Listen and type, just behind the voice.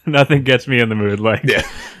Nothing gets me in the mood like the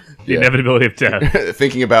inevitability of death.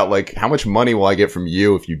 Thinking about, like, how much money will I get from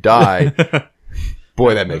you if you die?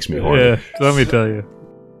 Boy, that makes me horny. Yeah, let me tell you.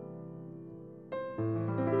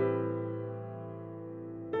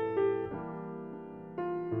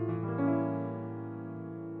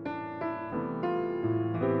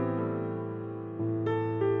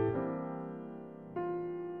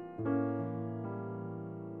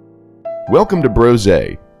 Welcome to Brose,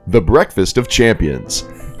 the breakfast of champions.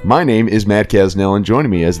 My name is Matt Casnell, and joining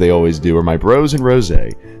me, as they always do, are my bros and Rose.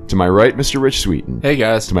 To my right, Mr. Rich Sweeten. Hey,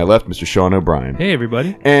 guys. To my left, Mr. Sean O'Brien. Hey,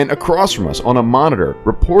 everybody. And across from us, on a monitor,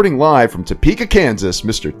 reporting live from Topeka, Kansas,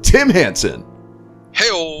 Mr. Tim Hansen.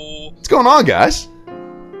 Hey-o! What's going on, guys?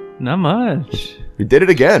 Not much. We did it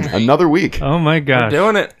again. Another week. Oh my gosh. We're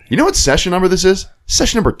doing it. You know what session number this is?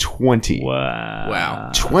 Session number 20.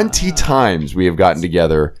 Wow. 20 times we have gotten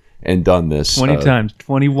together and done this. 20 times.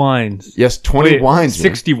 20 wines. Yes, 20 wines.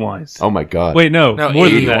 60 wines. Oh my God. Wait, no. No, More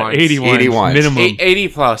 80 than that. wines. 80 wines. 80 wines. Minimum. 80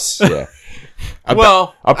 plus. Yeah.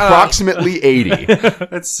 Well, approximately 80.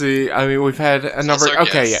 let's see. I mean, we've had a number. our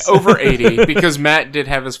Okay, guess. yeah, over 80 because Matt did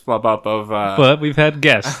have his flub up of. But we've had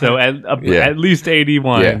guests, so Yeah. at least 80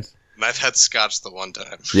 wines. Matt had scotch the one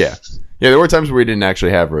time. Yeah. Yeah, there were times where we didn't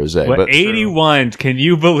actually have rosé. What, But 80 wines? Can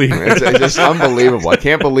you believe it? it's just unbelievable. I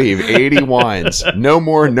can't believe 80 wines. No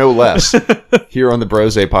more, no less. Here on the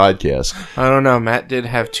Brose podcast. I don't know. Matt did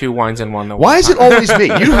have 2 wines in one. Why is it always me?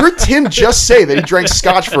 You heard Tim just say that he drank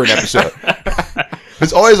scotch for an episode.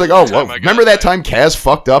 It's always like, oh, well, remember that time Kaz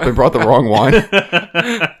fucked up and brought the wrong wine?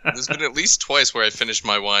 There's been at least twice where I finished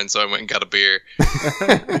my wine, so I went and got a beer.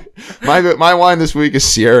 My wine this week is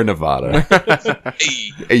Sierra Nevada.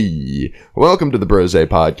 Hey! Hey. Welcome to the Brose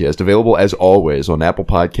podcast, available as always on Apple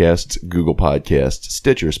Podcasts, Google Podcasts,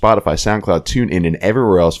 Stitcher, Spotify, SoundCloud, TuneIn, and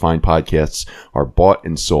everywhere else fine podcasts are bought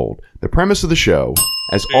and sold. The premise of the show,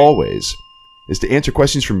 as always, is to answer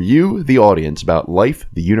questions from you, the audience, about life,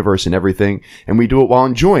 the universe, and everything, and we do it while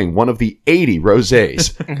enjoying one of the 80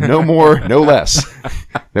 rosés, no more, no less,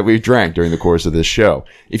 that we've drank during the course of this show.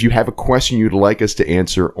 If you have a question you'd like us to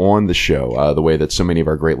answer on the show, the way that so many of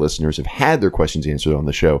our great listeners have had their questions answered on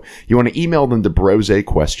the show, you want to email them to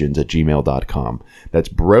brosequestions@gmail.com. That's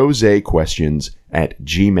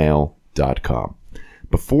brosequestions@gmail.com.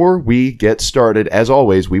 Before we get started, as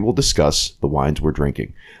always, we will discuss the wines we're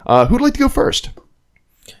drinking. Who'd like to go first?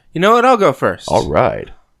 You know what? I'll go first. All right.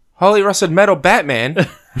 Holy Rusted Metal Batman.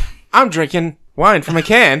 I'm drinking wine from a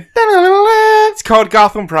can. It's called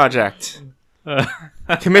Gotham Project.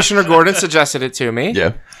 Commissioner Gordon suggested it to me.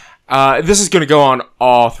 Yeah. This is going to go on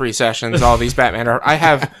all 3 sessions, all these Batman. I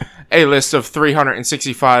have a list of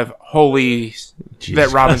 365 holies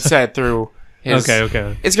that Robin said through his...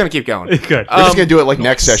 Okay. It's going to keep going. Good. We're just going to do it like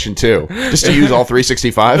next session, too. Just to use all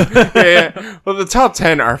 365. Yeah. Well, the top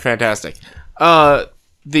 10 are fantastic.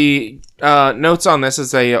 The notes on this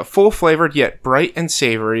is a full-flavored yet bright and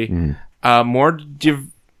savory. I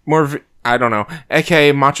don't know.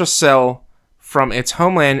 A.k.a. Macho Cell from its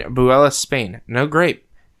homeland, Buela, Spain. No grape.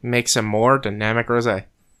 Makes a more dynamic rosé.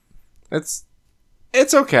 It's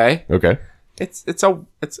okay. Okay. It's in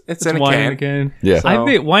a wine can. in a can. Yeah. So- I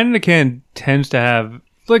think wine in a can tends to have,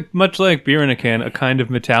 much like beer in a can, a kind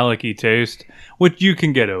of metallic-y taste, which you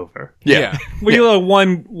can get over. Yeah. When you let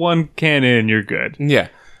one can in, you're good. Yeah.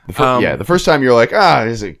 The first time you're like,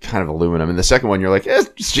 this is kind of aluminum. And the second one, you're like,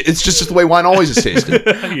 it's just the way wine always is tasted.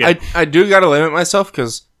 Yeah. I do got to limit myself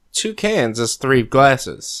because 2 cans is 3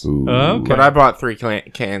 glasses. Ooh. Okay. But I bought 3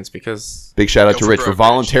 cans because... Big shout out Go to for Rich for brokerage.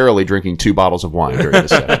 voluntarily drinking 2 bottles of wine during this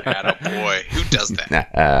session. Attaboy. Who does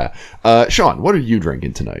that? Sean, what are you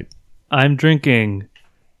drinking tonight? I'm drinking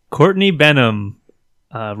Courtney Benham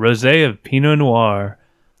Rosé of Pinot Noir,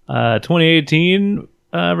 2018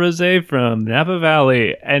 rosé from Napa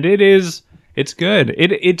Valley, and it's good.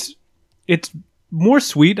 It's more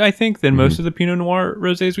sweet, I think, than most of the Pinot Noir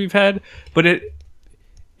rosés we've had, but it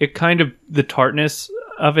kind of, the tartness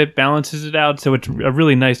of it balances it out, so it's a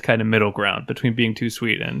really nice kind of middle ground between being too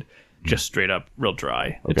sweet and just straight up real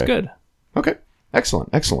dry. It's Okay. good. Okay.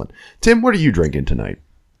 Excellent. Tim, what are you drinking tonight?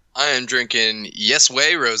 I am drinking Yes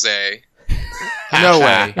Way Rosé. No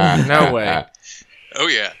way. No way. Oh,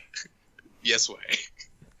 yeah. Yes Way.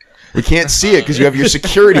 We can't see it because you have your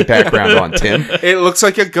security background on, Tim. It looks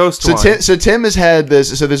like a ghost wine. So Tim has had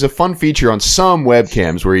this. So there's a fun feature on some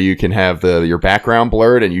webcams where you can have your background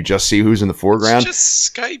blurred and you just see who's in the foreground. It's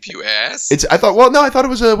just Skype, you ass. I thought it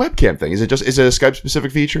was a webcam thing. Is it a Skype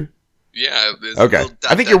specific feature? Yeah. there's a Okay. little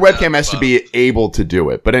dot, I think your dot, dot webcam has to above. be able to do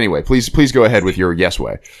it. But anyway, please go ahead with your yes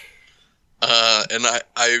way. And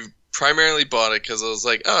primarily bought it because I was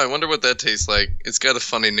like, oh, I wonder what that tastes like. It's got a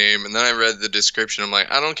funny name. And then I read the description. I'm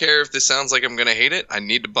like, I don't care if this sounds like I'm going to hate it. I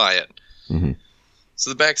need to buy it. Mhm. So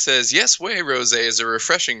the back says, Yes Way Rosé is a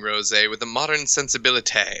refreshing rosé with a modern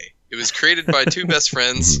sensibility. It was created by two best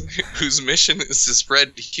friends whose mission is to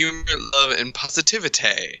spread humor, love, and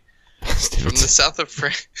positivity. From the south of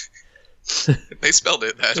France. They spelled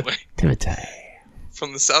it that way.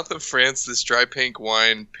 From the south of France, this dry pink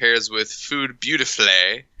wine pairs with food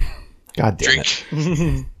beautifully. God damn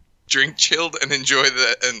it. Drink chilled and enjoy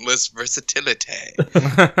the endless versatility.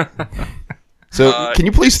 So, can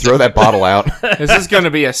you please throw that bottle out? This is going to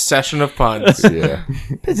be a session of puns. Yeah.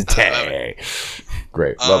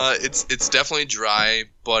 Great. Love It's definitely dry,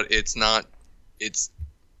 but it's not. It's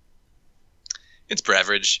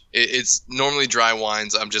beverage. It's normally dry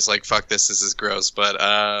wines. I'm just like, fuck this. This is gross, but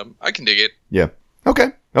I can dig it. Yeah. Okay.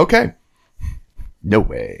 No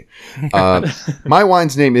way. My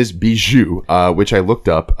wine's name is Bijou, which I looked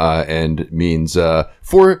up and means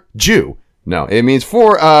for Jew. No, it means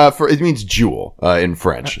it means jewel in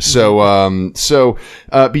French. So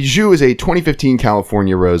Bijou is a 2015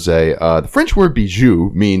 California rosé. The French word bijou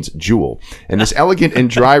means jewel, and this elegant and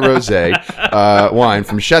dry rosé wine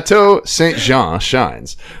from Chateau Saint Jean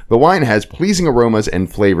shines. The wine has pleasing aromas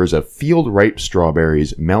and flavors of field-ripe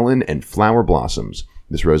strawberries, melon, and flower blossoms.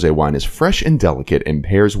 This rosé wine is fresh and delicate and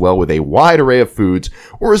pairs well with a wide array of foods,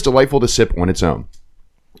 or is delightful to sip on its own.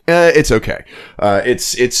 It's okay.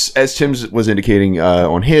 It's as Tim was indicating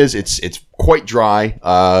on his. It's quite dry.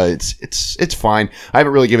 It's fine. I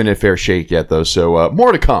haven't really given it a fair shake yet, though. So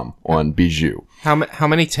more to come on Bijou. How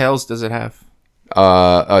many tails does it have?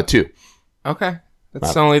 2. Okay.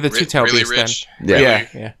 That's only the two tail really beasts rich. then. Yeah.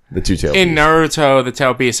 Yeah. The 2 tails. In Naruto, the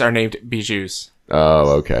tail beasts are named Bijous.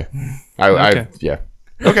 Oh, okay. Okay. Yeah.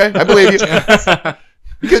 Okay, I believe you.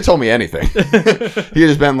 You could have told me anything. You could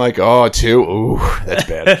have been like, 2. Ooh, that's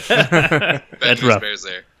bad. That's rough. Bears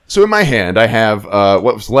there. So in my hand, I have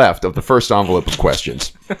what was left of the first envelope of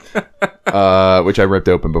questions, which I ripped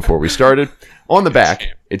open before we started. On the back,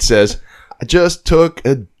 it says, I just took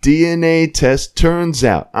a DNA test. Turns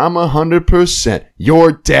out I'm 100%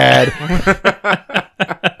 your dad.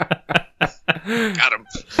 Got him.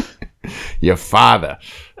 Your father.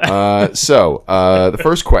 So the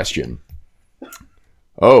first question.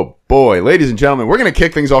 Oh, boy. Ladies and gentlemen, we're going to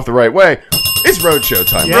kick things off the right way. It's Roadshow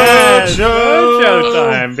time. Yes,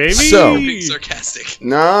 Roadshow time, baby. So- Being sarcastic.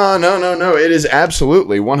 No. It is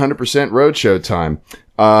absolutely 100% Roadshow time.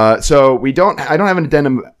 So I don't have an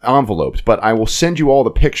addendum enveloped, but I will send you all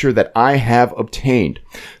the picture that I have obtained.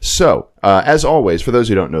 So, as always, for those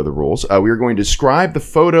who don't know the rules, we are going to describe the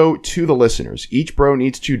photo to the listeners. Each bro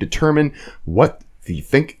needs to determine what they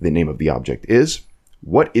think the name of the object is,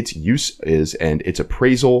 what its use is, and its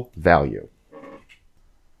appraisal value.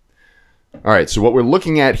 All right, so what we're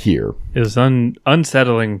looking at here, Is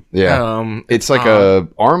unsettling. it's like a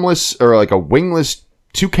armless or like a wingless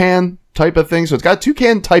toucan type of thing. So it's got a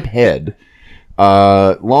toucan type head,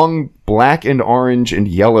 long black and orange and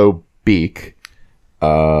yellow beak.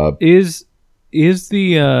 Is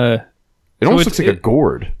the It almost looks like a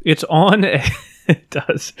gourd. It's on. It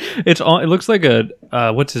does. It's on. It looks like a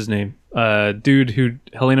what's his name? Dude who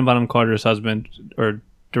Helena Bonham Carter's husband or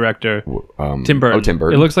director. Tim Burton. Oh, Tim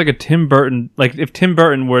Burton. It looks like a Tim Burton. Like if Tim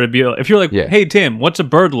Burton were to be, if you're like, Yeah. hey Tim, what's a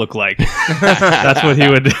bird look like? That's what he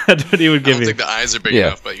would. That's what he would I give don't you. think the eyes are big Yeah.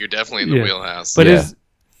 enough, but you're definitely in the Yeah. wheelhouse. But Yeah. is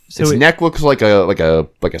so Its it, neck looks like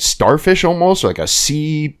a starfish almost, or like a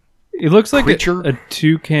sea. it looks like creature? a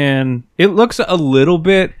toucan. It looks a little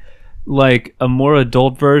bit like a more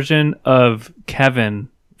adult version of Kevin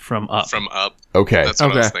from Up. From Up. Okay, That's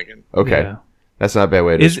what I was Okay. thinking. okay, Yeah. that's not a bad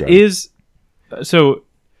way to Is describe it. so.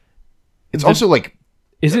 It's also like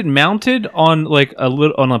Is it mounted on like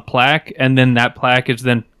on a plaque, and then that plaque is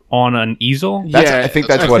then on an easel? I think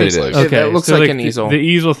that's what it is. so. Yeah, that looks like an the- easel. The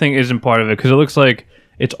easel thing isn't part of it because it looks like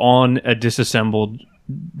it's on a disassembled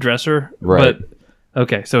dresser. Right. But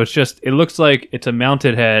okay, so it's just it looks like it's a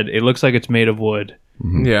mounted head. It looks like it's made of wood,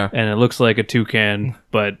 Yeah. and it looks like a toucan,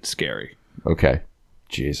 but scary. Okay,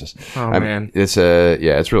 Jesus. Oh, I mean, man. it's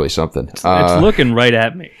it's really something. It's looking right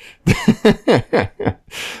at me.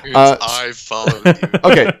 I followed you.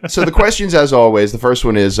 Okay, so the questions, as always, the first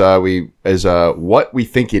one is what we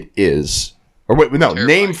think it is, or wait, no, Terrifying.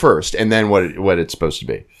 name first, and then what it's supposed to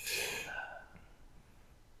be.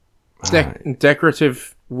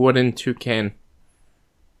 Decorative wooden toucan.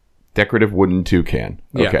 Decorative wooden toucan.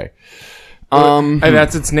 Yeah. Okay, And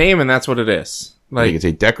that's its name, and that's what it is. I Like, think it's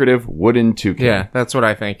a decorative wooden toucan. yeah, that's what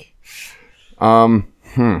I think.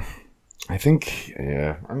 I think.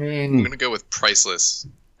 Yeah. I I'm mean, gonna go with priceless.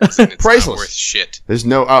 It's not Priceless. worth shit. There's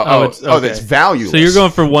no. it's okay. That's valueless. So you're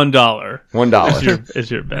going for $1. $1.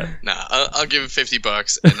 Is your bet? Nah, I'll give it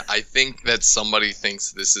 $50, and I think that somebody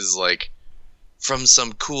thinks this is like from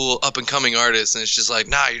some cool up and coming artist, and it's just like,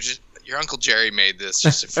 nah, your Uncle Jerry made this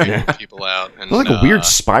just to freak people out, and It's like a weird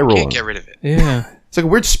spiral. Can't get rid of it. Yeah. It's like a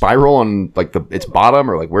weird spiral on like its bottom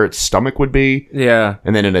or like where its stomach would be, Yeah.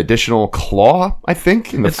 and then an additional claw, I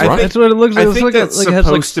think, in the front. That's what it looks like. I It think looks that's like it has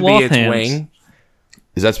like supposed to be sloth its hands. wing.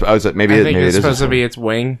 Is that? Oh, is that maybe? I think maybe it's it is supposed to be its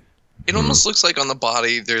wing. It almost looks like on the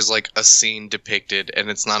body there's like a scene depicted, and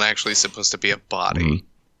it's not actually supposed to be a body,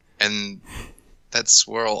 and that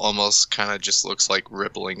swirl almost kind of just looks like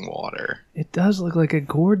rippling water. It does look like a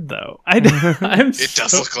gourd, though. I'm It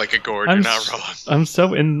does look like a gourd. You're not wrong. I'm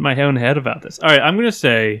so in my own head about this. All right, I'm gonna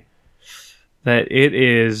say that it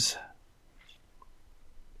is.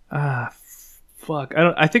 Fuck.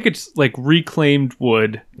 I think it's like reclaimed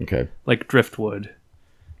wood, Okay. like driftwood.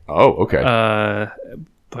 Oh, okay.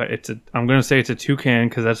 But I'm gonna say it's a toucan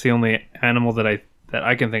because that's the only animal that I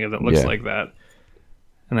can think of that looks Yeah. like that,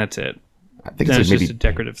 and that's it. I think Then it's it's like just maybe. a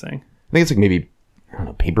decorative thing. I think it's like maybe. I don't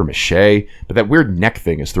know, paper mache, but that weird neck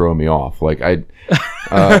thing is throwing me off. Like like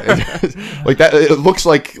that. It looks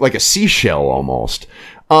like a seashell almost.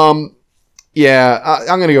 Yeah,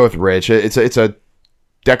 I'm gonna go with Rich. It's a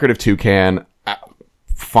decorative toucan.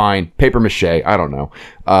 Fine, paper mache. I don't know,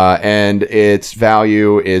 and its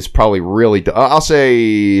value is probably really. I'll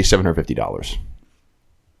say $750.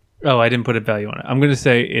 Oh, I didn't put a value on it. I'm gonna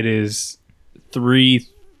say it is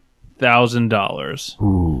 $3,000.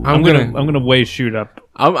 I'm gonna way shoot up.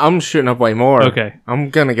 I'm shooting up way more. Okay. I'm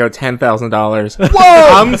gonna go $10,000.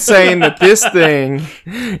 Whoa! I'm saying that this thing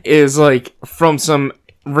is like from some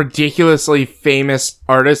ridiculously famous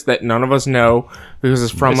artist that none of us know because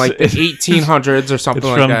it's from like the 1800s or something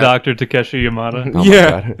It's like from that. Dr. Takeshi Yamada. Oh my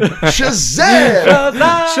Yeah. God. Shazam!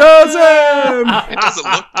 Shazam! It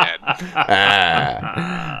doesn't look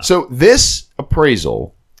dead. So this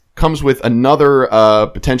appraisal comes with another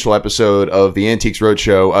potential episode of the Antiques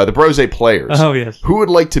Roadshow, the Brose Players. Oh yes, Who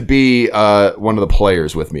would like to be one of the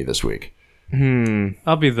players with me this week?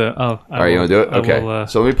 I'll be the. Oh, All right, you want to do it? Okay.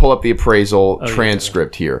 So let me pull up the appraisal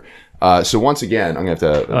transcript here. So once again, I'm going to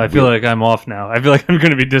have to... I feel like I'm off now. I feel like I'm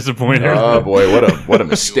going to be disappointed. Oh boy, what a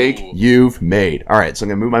mistake you've made. All right, so I'm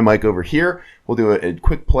going to move my mic over here. We'll do a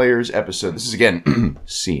quick players episode. This is, again,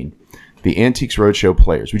 scene. The Antiques Roadshow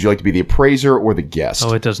players. Would you like to be the appraiser or the guest?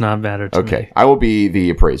 Oh, it does not matter to me. Okay, I will be the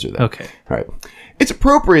appraiser then. Okay. All right. It's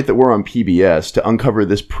appropriate that we're on PBS to uncover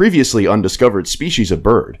this previously undiscovered species of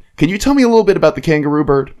bird. Can you tell me a little bit about the kangaroo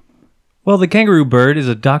bird? Well, the kangaroo bird is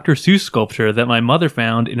a Dr. Seuss sculpture that my mother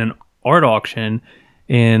found in an art auction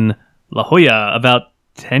in La Jolla about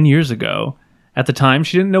 10 years ago. At the time,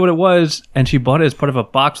 she didn't know what it was, and she bought it as part of a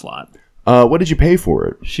box lot. What did you pay for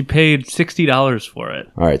it? She paid $60 for it.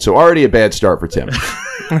 All right, so already a bad start for Tim.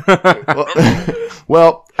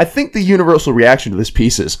 Well, I think the universal reaction to this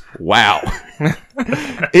piece is, wow.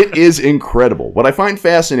 It is incredible. What I find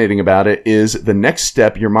fascinating about it is the next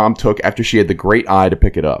step your mom took after she had the great eye to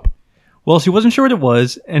pick it up. Well, she wasn't sure what it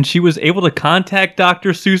was, and she was able to contact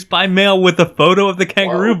Dr. Seuss by mail with a photo of the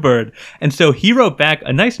kangaroo bird. And so he wrote back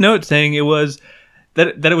a nice note saying it was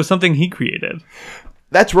that it was something he created.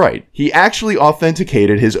 That's right. He actually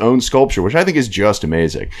authenticated his own sculpture, which I think is just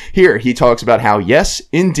amazing. Here, he talks about how, yes,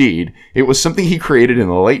 indeed, it was something he created in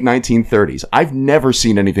the late 1930s. I've never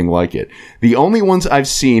seen anything like it. The only ones I've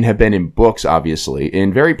seen have been in books, obviously,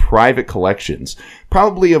 in very private collections,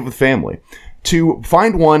 probably of the family. To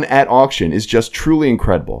find one at auction is just truly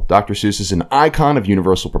incredible. Dr. Seuss is an icon of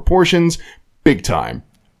universal proportions, big time.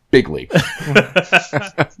 Big league.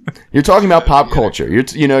 You're talking about pop culture.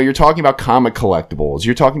 You're talking about comic collectibles.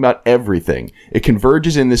 You're talking about everything. It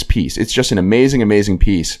converges in this piece. It's just an amazing, amazing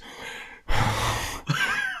piece.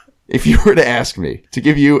 If you were to ask me to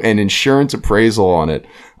give you an insurance appraisal on it,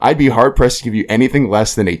 I'd be hard-pressed to give you anything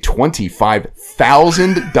less than a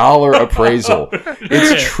 $25,000 appraisal.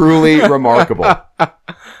 It's truly remarkable.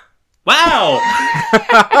 Wow!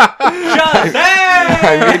 I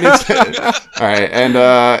mean, all right, and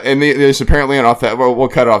there's apparently an we'll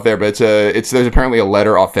cut it off there, but there's apparently a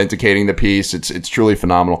letter authenticating the piece. It's truly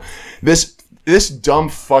phenomenal. This dumb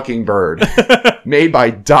fucking bird made by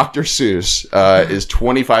Dr. Seuss is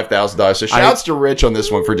 $25,000. So shouts to Rich on this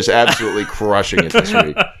one for just absolutely crushing it this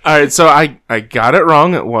week. All right, so I got it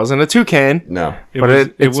wrong. It wasn't a toucan. No,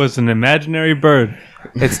 It was an imaginary bird.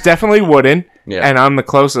 It's definitely wooden, Yeah. and I'm the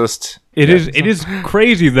closest. It is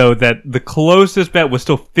crazy though that the closest bet was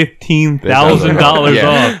still $15,000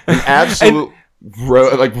 off. An absolute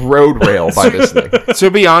road rail by this thing. To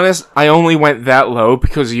be honest, I only went that low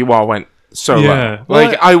because you all went so Yeah. low.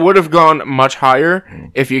 Like, I would have gone much higher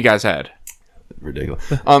if you guys had.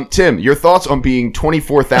 Ridiculous. Tim, your thoughts on being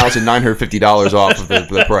 $24,950 off of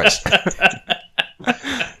the price?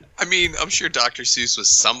 I mean, I'm sure Dr. Seuss was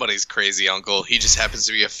somebody's crazy uncle. He just happens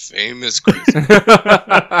to be a famous crazy.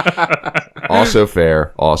 Also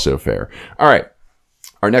fair. Also fair. All right.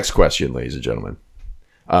 Our next question, ladies and gentlemen,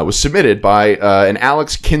 was submitted by an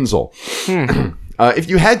Alex Kinzel. If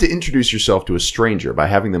you had to introduce yourself to a stranger by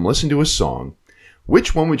having them listen to a song,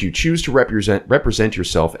 which one would you choose to represent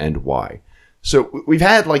yourself and why? So we've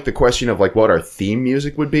had like the question of like what our theme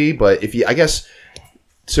music would be, but if you, I guess,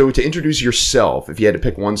 so to introduce yourself, if you had to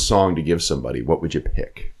pick one song to give somebody, what would you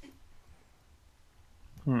pick?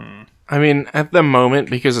 I mean, at the moment,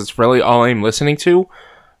 because it's really all I'm listening to,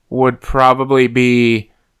 would probably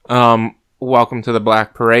be Welcome to the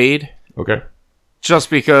Black Parade. Okay. Just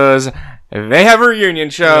because they have a reunion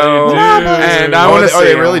show, They do. and I want to see Are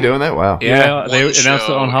they them. really doing that? Wow. Yeah. They One announced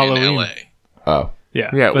it on show Halloween. in LA. Oh. Yeah,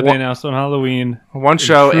 Yeah, but they announced on Halloween. One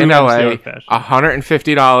show true in LA, MCR fashion.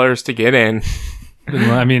 $150 to get in.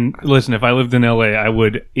 I mean, listen, if I lived in LA, I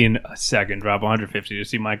would in a second drop 150 to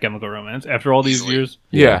see My Chemical Romance. After all these Easily. years,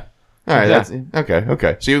 Yeah. All right. Yeah. That's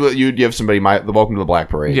okay. So you'd give somebody the Welcome to the Black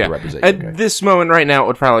Parade Yeah. to represent. At You. Okay. this moment right now, it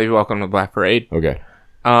would probably be Welcome to the Black Parade. Okay.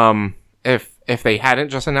 If they hadn't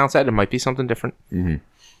just announced that, it might be something different.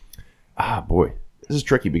 Ah, boy, this is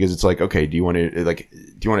tricky because it's like, okay, do you want it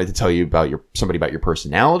to tell you about somebody about your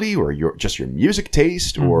personality or your music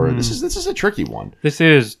taste, or this is a tricky one. this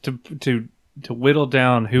is to whittle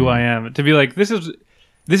down who I am. To be like, this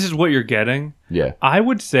is what you're getting. Yeah. I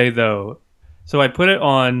would say though, so I put it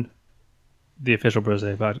on the official Brose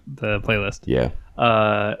about the playlist. Yeah.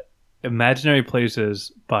 Imaginary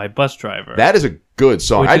Places by Bus Driver. That is a good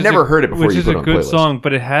song. I'd never heard it before which you is put it a on the good playlist. song,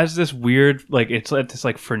 but it has this weird, like, it's at this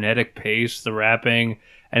like frenetic pace, the rapping,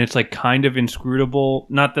 and it's like kind of inscrutable.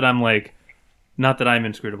 Not that I'm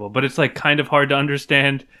inscrutable, but it's like kind of hard to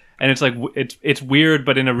understand, and it's like it's weird,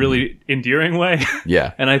 but in a really endearing way.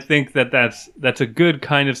 Yeah. And I think that's a good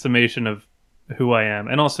kind of summation of who I am,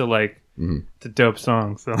 and also like it's a dope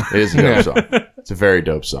song. So It is a dope song. It's a very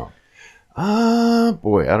dope song.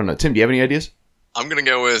 Boy, I don't know. Tim, do you have any ideas? I'm going to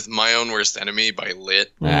go with My Own Worst Enemy by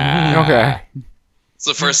Lit. Okay. It's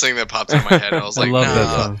the first thing that popped in my head. I was I like, love that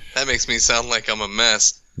nah, song. that makes me sound like I'm a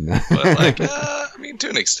mess. But like, I mean, to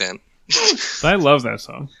an extent. I love that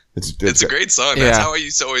song. It's a great song. Yeah. That's how I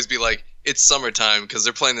used to always be like, it's summertime because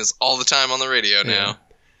they're playing this all the time on the radio now.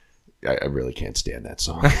 I really can't stand that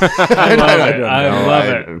song. I love it. don't I know. love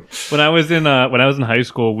it. When I was in high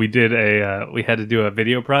school, we had to do a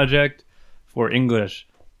video project for English,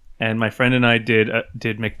 and my friend and I did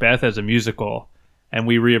Macbeth as a musical, and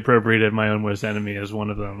we reappropriated My Own Worst Enemy as one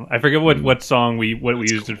of them. I forget what song we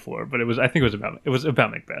used it for, but I think it was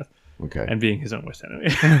about Macbeth Okay. and being his own worst enemy.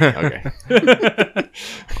 Okay.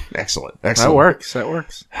 Excellent. That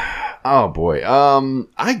works. Oh boy.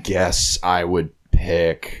 I guess I would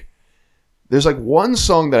pick. There's like one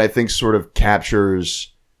song that I think sort of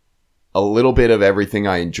captures a little bit of everything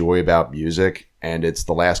I enjoy about music, and it's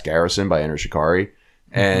The Last Garrison by Enter Shikari.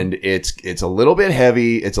 And it's a little bit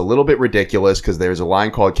heavy. It's a little bit ridiculous because there's a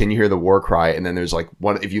line called "Can you hear the war cry?" And then there's like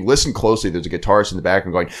one. If you listen closely, there's a guitarist in the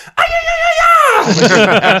background going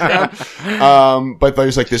but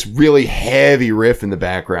there's like this really heavy riff in the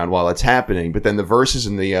background while it's happening. But then the verses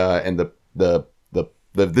and the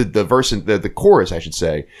verse and the chorus, I should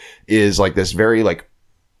say, is like this very like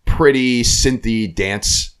pretty synthy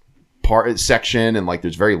dance part section, and like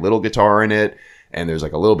there's very little guitar in it. And there's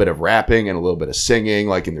like a little bit of rapping and a little bit of singing,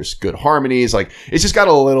 like, and there's good harmonies. Like, it's just got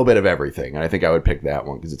a little bit of everything. And I think I would pick that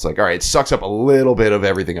one because it's like, all right, it sucks up a little bit of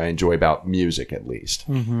everything I enjoy about music, at least.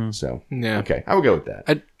 So, Yeah. okay, I would go with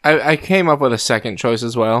that. I came up with a second choice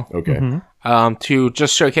as well. Okay. To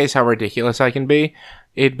just showcase how ridiculous I can be.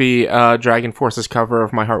 It'd be Dragon Force's cover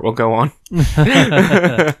of My Heart Will Go On.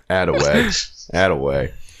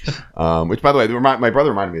 Attaway. Which, by the way, my brother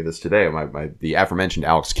reminded me of this today. The aforementioned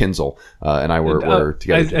Alex Kinzel and I were together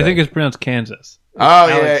today. I think it's pronounced Kansas. Oh,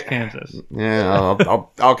 Alex yeah. Kansas. Yeah,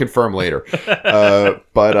 I'll confirm later.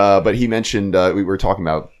 But he mentioned we were talking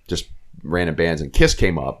about just random bands, and Kiss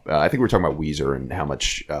came up. I think we were talking about Weezer and how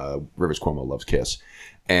much Rivers Cuomo loves Kiss.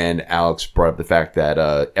 And Alex brought up the fact that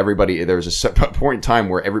there was a point in time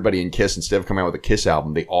where everybody in Kiss, instead of coming out with a Kiss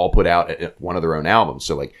album, they all put out one of their own albums.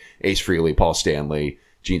 So like Ace Frehley, Paul Stanley,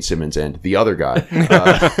 Gene Simmons, and the other guy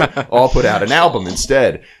all put out an album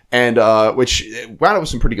instead, and which wound up with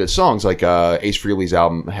some pretty good songs. Like Ace Frehley's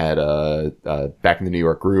album had "Back in the New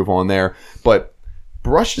York Groove" on there, but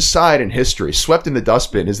brushed aside in history, swept in the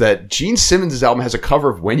dustbin, is that Gene Simmons' album has a cover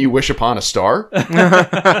of When You Wish Upon a Star.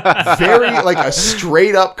 Very, like, a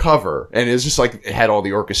straight-up cover. And it was just, like, it had all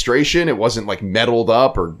the orchestration. It wasn't, like, metaled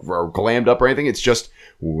up or glammed up or anything. It's just,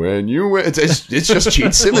 when you... It's just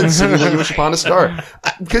Gene Simmons singing When You Wish Upon a Star.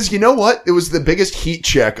 Because you know what? It was the biggest heat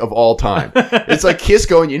check of all time. It's like Kiss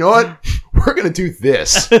going, you know what? We're going to do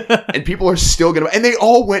this. And people are still going to... And they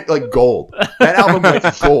all went, like, gold. That album went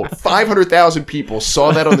gold. 500,000 people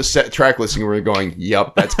saw that on the set track listing and were going,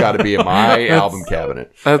 yep, that's got to be in my album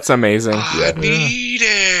cabinet. That's amazing. I need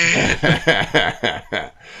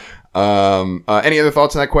it. Any other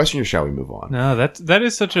thoughts on that question, or shall we move on? No, that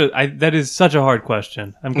is such a hard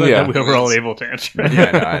question. I'm glad that we were all able to answer it.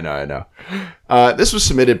 Yeah, I know. This was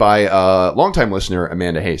submitted by longtime listener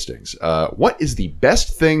Amanda Hastings. What is the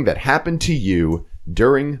best thing that happened to you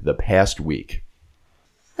during the past week?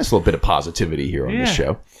 That's a little bit of positivity here on this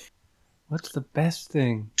show. What's the best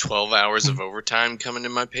thing? 12 hours of overtime coming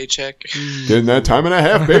in my paycheck. Getting that time and a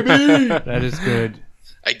half, baby. That is good.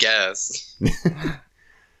 I guess.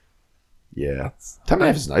 Yeah. Time and a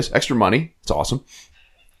half is nice. Extra money. It's awesome.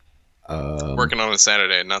 Working on a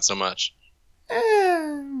Saturday, not so much.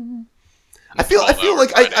 I feel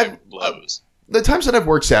like I blows. The times that I've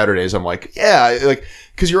worked Saturdays, I'm like, yeah, like,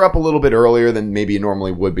 because you're up a little bit earlier than maybe you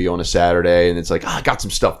normally would be on a Saturday, and it's like, I got some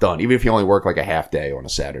stuff done. Even if you only work like a half day on a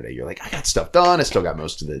Saturday, you're like, I got stuff done. I still got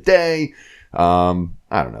most of the day. I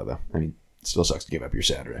don't know, though. I mean, it still sucks to give up your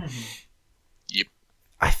Saturday. Yep.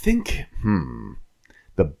 I think,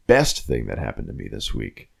 the best thing that happened to me this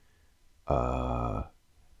week,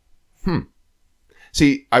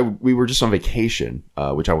 See, we were just on vacation,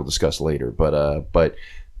 which I will discuss later, but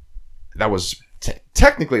that was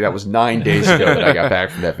technically that was 9 days ago that I got back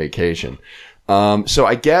from that vacation. So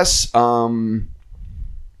I guess, the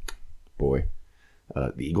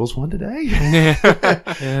Eagles won today. Yeah,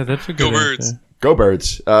 that's a good Go Birds. answer. Go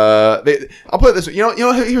Birds. I'll put it this way. You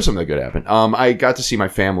know, here's something that good happened. I got to see my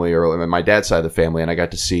family, or my dad's side of the family, and I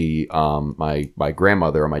got to see my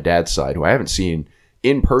grandmother on my dad's side, who I haven't seen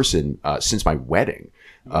in person since my wedding.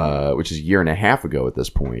 Which is a year and a half ago at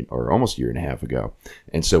this point, or almost a year and a half ago.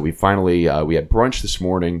 And so we finally, we had brunch this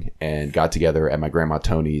morning and got together at my grandma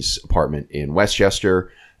Tony's apartment in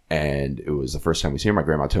Westchester. And it was the first time we see her. My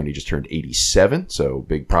grandma Tony just turned 87. So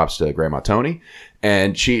big props to Grandma Tony.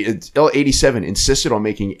 And she, 87, insisted on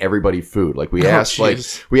making everybody food. Like we asked,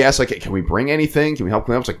 can we bring anything? Can we help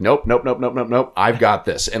clean up? I was like, nope. I've got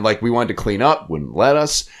this. And like we wanted to clean up, wouldn't let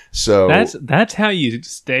us. So that's how you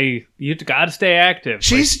stay. You got to stay active.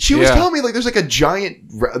 She was telling me like there's a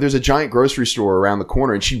giant grocery store around the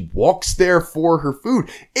corner, and she walks there for her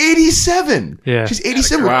food. 87. Yeah, she's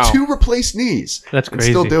 87 Wow. with 2 replaced knees. That's and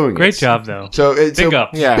crazy. still doing Great it. job though. So Big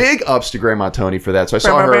ups. Yeah. Big ups to Grandma Tony for that. So I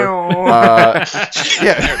saw her.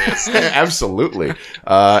 Yeah, absolutely.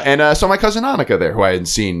 And saw my cousin Annika there, who I hadn't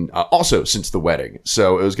seen also since the wedding.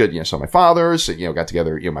 So it was good. Saw my father. So, got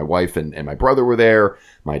together. My wife and my brother were there.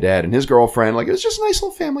 My dad and his girlfriend. Like it was just a nice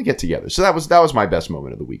little family get together. So that was my best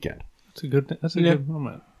moment of the weekend. That's a good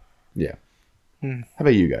moment. Yeah. How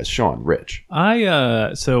about you guys, Sean, Rich?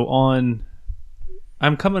 I'm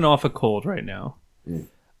coming off a cold right now,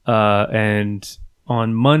 and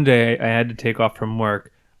on Monday I had to take off from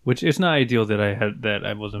work, which is not ideal that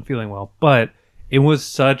I wasn't feeling well, but it was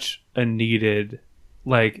such a needed,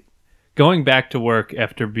 like, going back to work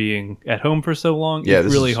after being at home for so long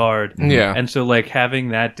is really hard. Yeah. And so like having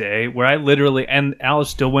that day where I literally, and Alice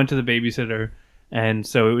still went to the babysitter, and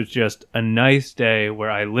so it was just a nice day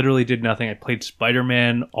where I literally did nothing. I played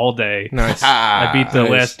Spider-Man all day. Nice. I beat the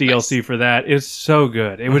Nice. last DLC for that. It was so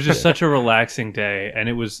good. It was just such a relaxing day, and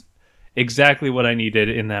it was exactly what I needed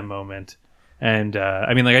in that moment. And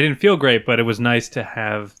I didn't feel great, but it was nice to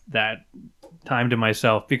have that time to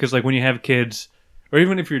myself, because like when you have kids, or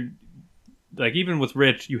even if you're like, even with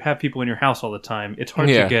Rich, you have people in your house all the time. It's hard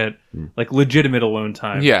to get like legitimate alone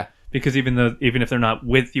time. Yeah. Because even if they're not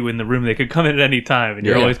with you in the room, they could come in at any time, and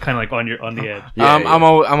you're always kind of like on the edge.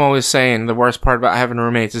 I'm always saying the worst part about having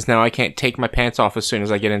roommates is now I can't take my pants off as soon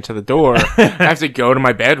as I get into the door. I have to go to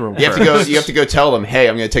my bedroom. You have to go tell them, hey,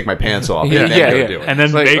 I'm going to take my pants off. Yeah, and then yeah, go yeah. do it. And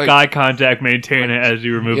then Like- make like- eye contact, maintain it as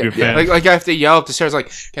you remove your pants. Like I have to yell up the stairs, like,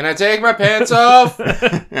 "Can I take my pants off?"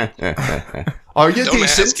 Are you Don't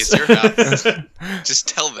decent? ask, it's your house. Just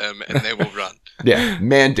tell them and they will run. Yeah,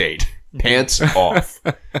 mandate. Pants off.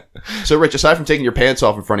 So, Rich, aside from taking your pants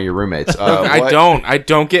off in front of your roommates, I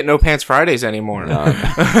don't get no pants Fridays anymore. No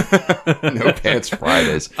pants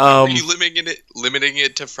Fridays. Are you limiting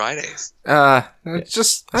it to Fridays? It's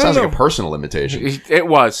just I Sounds don't like know. a personal limitation. It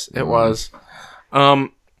was.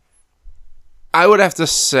 I would have to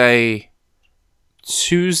say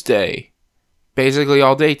Tuesday, basically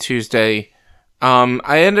all day Tuesday.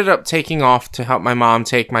 I ended up taking off to help my mom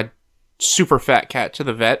take my super fat cat to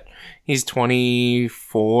the vet. He's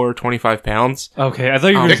 24, 25 pounds. Okay, I thought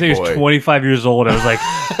you were going to say he was boy. 25 years old. I was like,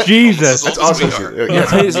 Jesus. That's As awesome. we are. Yeah,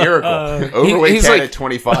 it's a miracle. Overweight he's cat like- at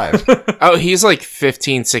 25. Oh, he's like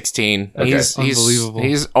 15, 16. Okay. He's Unbelievable.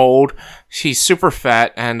 He's old. He's super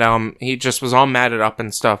fat, and he just was all matted up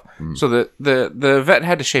and stuff. So the vet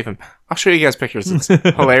had to shave him. I'll show you guys pictures. It's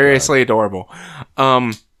hilariously adorable.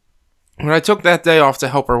 When I took that day off to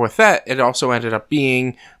help her with that, it also ended up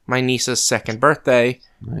being my niece's second birthday.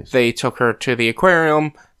 Nice. They took her to the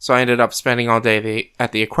aquarium, so I ended up spending all day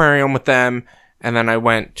at the aquarium with them, and then I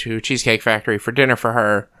went to Cheesecake Factory for dinner for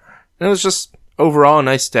her. And it was just overall a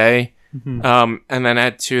nice day. And then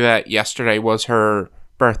add to that, yesterday was her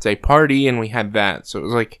birthday party, and we had that. So it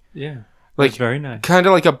was like Yeah. Like, That's very nice. kind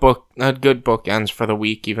of like a good bookends for the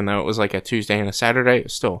week, even though it was like a Tuesday and a Saturday. It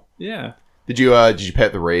was still. Yeah. Did you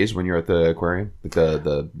pet the rays when you were at the aquarium? Like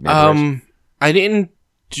the manta rays?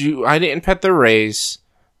 I didn't pet the rays,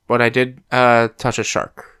 but I did touch a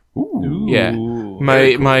shark. Ooh. Yeah. Ooh. My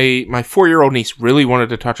 4-year-old niece really wanted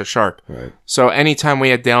to touch a shark. Right. So anytime we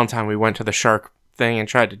had downtime, we went to the shark thing and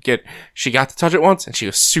tried to get. She got to touch it once, and she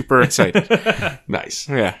was super excited. Nice.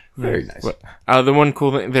 Yeah. Very nice. But, the one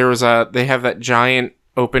cool thing, there was they have that giant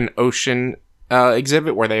open ocean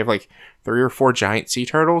exhibit where they have like 3 or 4 giant sea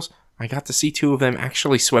turtles. I got to see 2 of them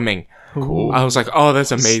actually swimming. Cool. I was like, oh,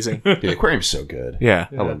 that's amazing. The aquarium's so good. Yeah.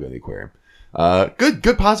 I love going to the aquarium.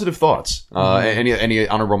 Good positive thoughts. Any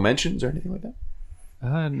honorable mentions or anything like that?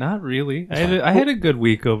 Not really. I had a good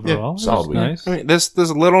week overall. Yeah, solid It was week. nice. I mean, this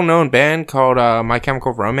little known band called My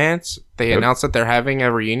Chemical Romance. They Yep. announced that they're having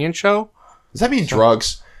a reunion show. Does that mean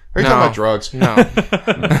drugs? Are you No. talking about drugs? No.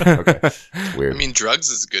 Okay. It's weird. I mean, Drugs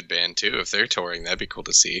is a good band too. If they're touring, that'd be cool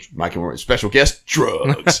to see. Mike and special guest,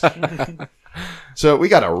 drugs. So we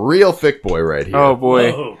got a real thick boy right here. Oh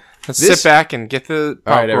boy. Whoa. Let's This- sit back and get the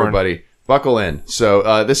popcorn. All right, everybody, buckle in.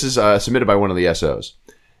 So this is submitted by one of the SOs.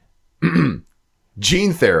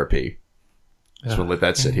 Gene therapy. Just want to let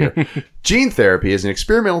that sit here. Gene therapy is an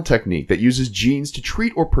experimental technique that uses genes to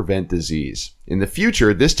treat or prevent disease. In the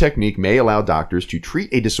future, this technique may allow doctors to treat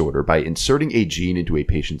a disorder by inserting a gene into a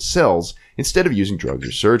patient's cells instead of using drugs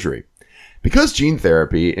or surgery. Because gene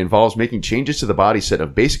therapy involves making changes to the body's set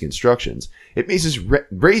of basic instructions, it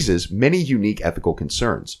raises many unique ethical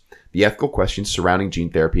concerns. The ethical questions surrounding gene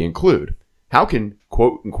therapy include: how can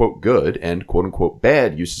quote-unquote good and quote-unquote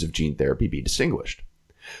bad uses of gene therapy be distinguished?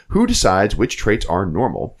 Who decides which traits are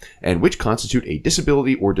normal and which constitute a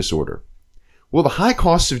disability or disorder? Will the high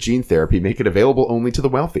costs of gene therapy make it available only to the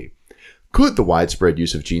wealthy? Could the widespread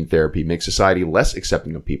use of gene therapy make society less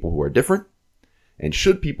accepting of people who are different? And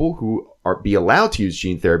should people who be allowed to use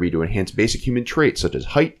gene therapy to enhance basic human traits such as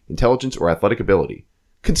height, intelligence, or athletic ability?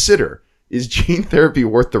 Consider, is gene therapy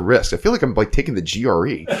worth the risk? I feel like I'm like taking the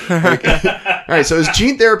GRE. Like, all right, so is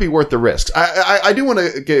gene therapy worth the risks? I do want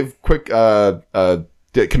to give quick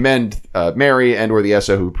to commend Mary and or the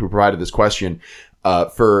SO who provided this question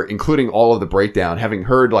for including all of the breakdown, having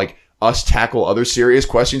heard like us tackle other serious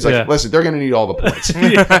questions. Like, Yeah. listen, they're going to need all the points.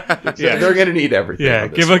 Yeah. They're going to need everything. Yeah, on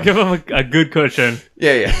this give one. them a good cushion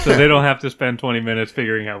Yeah. so they don't have to spend 20 minutes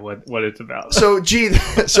figuring out what it's about. So gene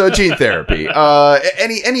therapy.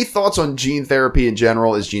 Any thoughts on gene therapy in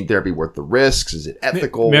general? Is gene therapy worth the risks? Is it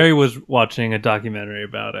ethical? Mary was watching a documentary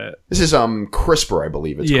about it. This is CRISPR, I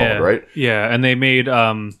believe it's called, right? Yeah, and they made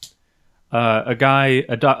a guy,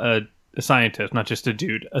 a scientist, not just a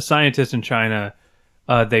dude, a scientist in China.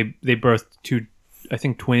 They birthed 2, I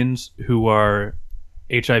think, twins who are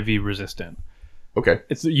HIV resistant. Okay.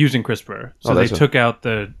 It's using CRISPR. So Oh, they that's took out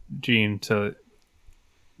the gene so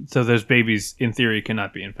those babies, in theory,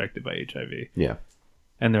 cannot be infected by HIV. Yeah.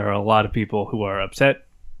 And there are a lot of people who are upset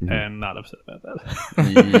and not upset about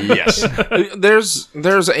that. Yes.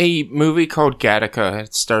 There's a movie called Gattaca.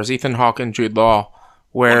 It stars Ethan Hawke and Jude Law,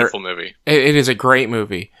 where Wonderful movie. it is a great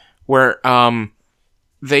movie where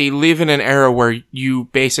they live in an era where you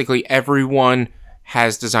basically everyone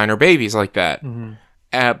has designer babies like that.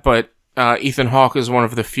 But Ethan Hawke is one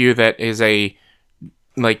of the few that is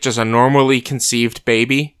just a normally conceived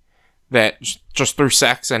baby that just through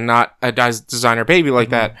sex and not a designer baby like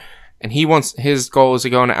that. And his goal is to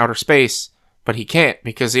go into outer space, but he can't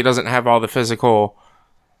because he doesn't have all the physical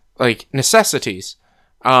necessities.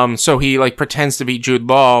 So he pretends to be Jude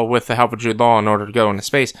Law with the help of Jude Law in order to go into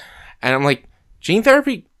space. And I'm like, gene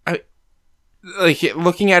therapy,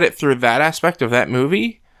 looking at it through that aspect of that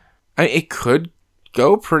movie, it could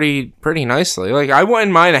go pretty nicely. I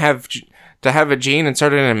wouldn't mind to have to have a gene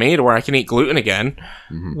inserted in me to where I can eat gluten again.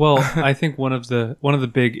 Well, I think one of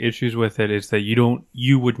the big issues with it is that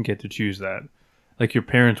you wouldn't get to choose that. Like your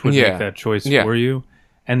parents would make that choice for you.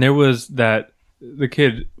 And there was that the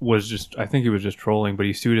kid was just, I think he was just trolling, but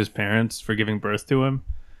he sued his parents for giving birth to him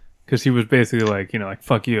because he was basically like, like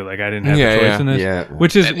fuck you, like I didn't have a choice in this. Yeah.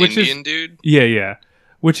 Which is Indian dude. Yeah.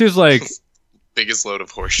 Which is like biggest load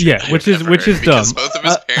of horseshit. Yeah, which is dumb. Because both of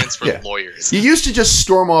his parents were lawyers. You used to just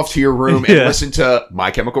storm off to your room and listen to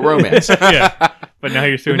My Chemical Romance. But now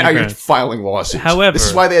you're suing now your you're parents. filing lawsuits. However, this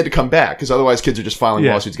is why they had to come back, because otherwise kids are just filing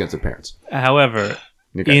lawsuits against their parents. However,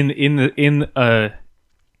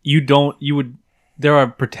 there are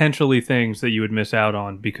potentially things that you would miss out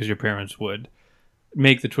on because your parents would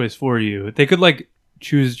make the choice for you. They could like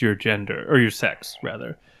choose your gender or your sex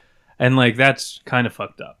rather, and like that's kind of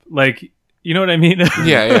fucked up. Like, you know what I mean?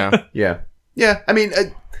 Yeah. I mean,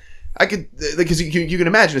 I could, because you can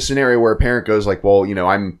imagine a scenario where a parent goes like, well,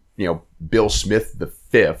 I'm Bill Smith the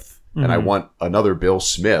fifth, and I want another Bill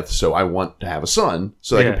Smith, so I want to have a son,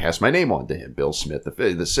 so I can pass my name on to him, Bill Smith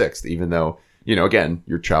the sixth, even though, again,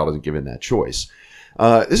 your child isn't given that choice.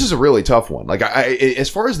 This is a really tough one. Like, as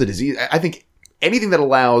far as the disease, I think anything that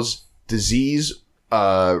allows disease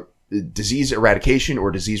eradication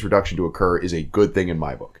or disease reduction to occur is a good thing in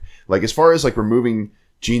my book. Like, as far as like removing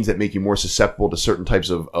genes that make you more susceptible to certain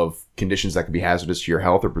types of conditions that can be hazardous to your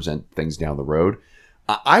health or present things down the road,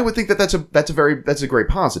 I would think that's a great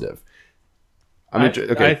positive.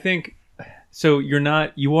 I think so.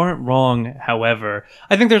 You aren't wrong. However,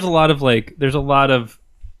 I think there's a lot of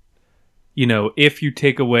if you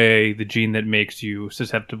take away the gene that makes you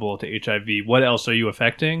susceptible to HIV, what else are you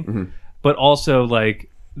affecting? Mm-hmm. But also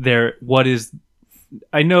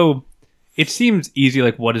I know it seems easy,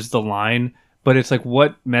 like what is the line? But it's like,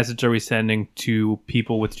 what message are we sending to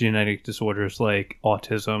people with genetic disorders like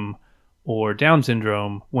autism or Down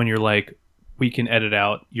syndrome when you're like, we can edit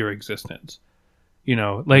out your existence?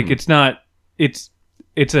 It's not. It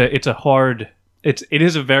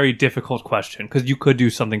is a very difficult question because you could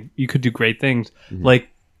do something. You could do great things like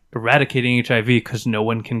eradicating HIV because no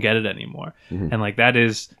one can get it anymore, and like that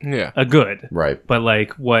is a good right. But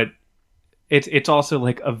like it's also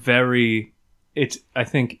like I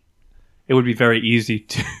think it would be very easy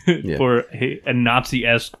for a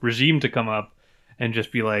Nazi-esque regime to come up and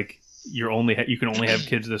just be like, you can only have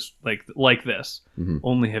kids this like this,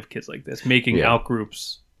 only have kids like this, making out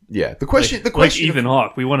groups. Yeah, the question, like Ethan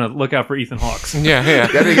Hawke. We want to look out for Ethan Hawke.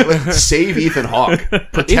 Gotta save Ethan Hawke,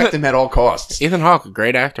 protect him at all costs. Ethan Hawke, a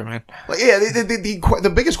great actor, man. Like,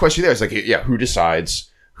 the biggest question there is like, who decides?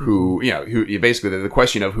 Who basically the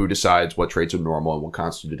question of who decides what traits are normal and what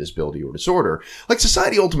constitute a disability or disorder. Like,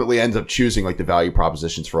 society ultimately ends up choosing like the value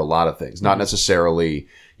propositions for a lot of things, not necessarily,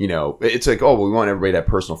 it's like, oh, well, we want everybody to have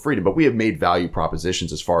personal freedom, but we have made value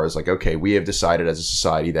propositions as far as like, okay, we have decided as a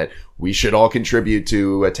society that we should all contribute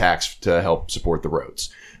to a tax to help support the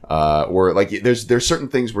roads. Or like there's certain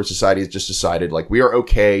things where society has just decided like we are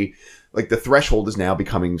okay. Like the threshold is now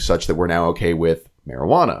becoming such that we're now okay with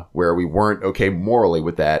marijuana, where we weren't okay morally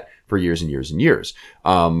with that for years and years and years.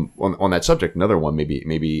 On that subject, another one,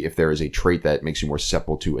 maybe if there is a trait that makes you more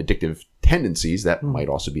susceptible to addictive tendencies, that might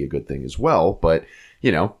also be a good thing as well. But,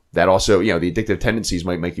 that also, the addictive tendencies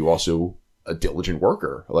might make you also a diligent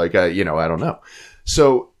worker. Like, I don't know.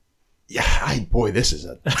 So, this is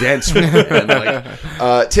a dense one.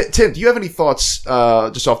 Tim, do you have any thoughts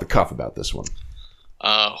just off the cuff about this one?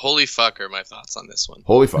 Holy fuck are my thoughts on this one.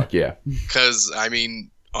 Holy fuck, yeah. Because, I mean,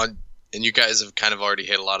 and you guys have kind of already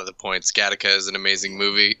hit a lot of the points. Gattaca is an amazing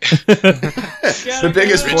movie. The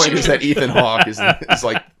biggest point is that Ethan Hawke is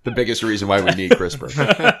like the biggest reason why we need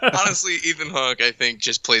CRISPR. Honestly, Ethan Hawke, I think,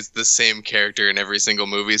 just plays the same character in every single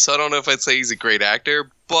movie. So I don't know if I'd say he's a great actor,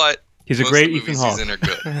 but he's a great Ethan Hawke. He's in are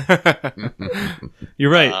good.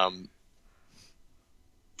 You're right.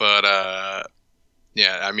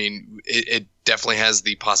 Yeah, I mean, it definitely has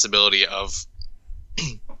the possibility of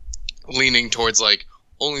leaning towards like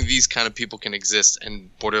only these kind of people can exist and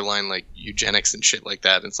borderline like eugenics and shit like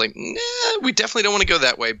that. And it's like, nah, we definitely don't want to go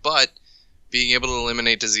that way, but being able to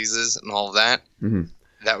eliminate diseases and all of that,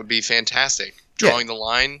 that would be fantastic. Drawing the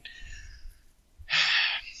line,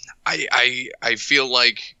 I feel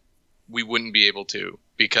like we wouldn't be able to,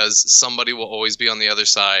 because somebody will always be on the other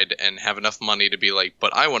side and have enough money to be like,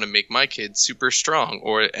 but I want to make my kids super strong,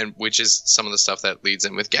 which is some of the stuff that leads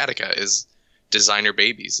in with Gattaca is designer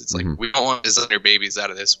babies. It's like, we don't want designer babies out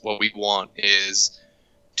of this. What we want is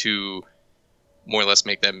to more or less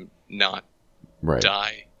make them not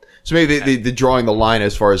die. So maybe the drawing the line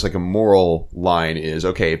as far as like a moral line is,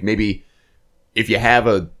 okay, if you have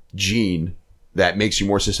a gene that makes you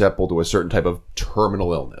more susceptible to a certain type of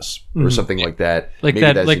terminal illness or something like that. Like Maybe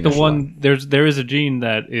that, that's like the initial one there is a gene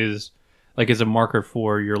that is a marker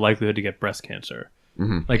for your likelihood to get breast cancer.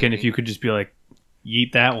 Like, and if you could just be like,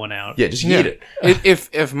 yeet that one out. Yeah, just eat it.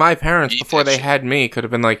 If my parents, Eat before that they shit. had me, could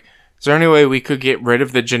have been like, is there any way we could get rid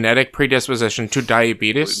of the genetic predisposition to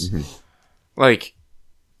diabetes? Like,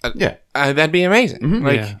 Yeah. that'd be amazing.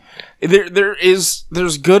 Like,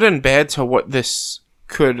 there's good and bad to what this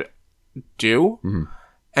could do,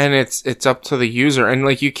 and it's up to the user. And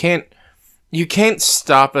like, you can't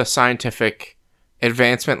stop a scientific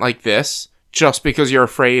advancement like this just because you're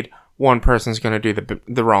afraid one person's going to do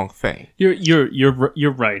the wrong thing.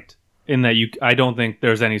 You're right in that I don't think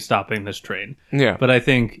there's any stopping this train. Yeah. But I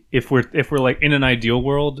think if we're like in an ideal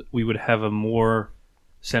world, we would have a more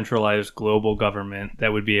centralized global government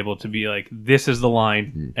that would be able to be like, this is the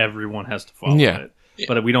line, everyone has to follow it. Yeah.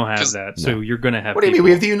 But we don't have 'Cause- that, so you're gonna have. What do you mean?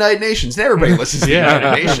 We have the United Nations, and everybody listens to the Yeah.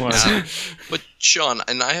 United Nations. Yeah. But Sean,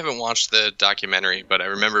 and I haven't watched the documentary, but I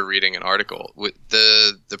remember reading an article with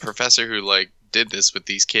the professor who like did this with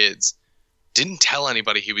these kids. Didn't tell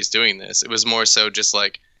anybody he was doing this. It was more so just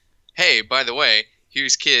like, hey, by the way,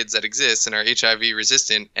 here's kids that exist and are HIV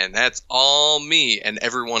resistant, and that's all me. And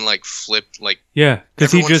everyone like flipped, like Yeah,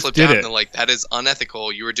 because he everyone just flipped did out it. and they're like, that is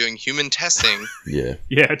unethical. You were doing human testing, Yeah.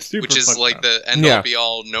 Yeah, it's super. which is fucked like up. the end Yeah. all be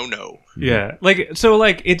all no. Yeah, like so,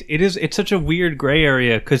 like it's such a weird gray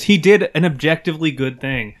area because he did an objectively good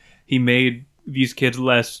thing. He made these kids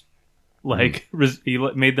less like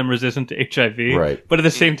made them resistant to HIV. Right. But at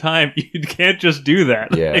the same time, you can't just do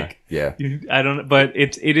that. Yeah. Like, Yeah. I don't. But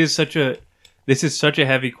it is such a. This is such a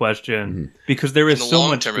heavy question because there is And the so much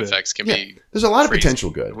long-term good. effects can Yeah. be. There's a lot of crazy.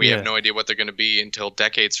 potential good. We Yeah. have no idea what they're going to be until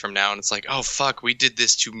decades from now, and it's like, oh fuck, we did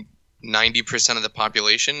this to 90% of the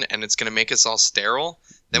population, and it's going to make us all sterile.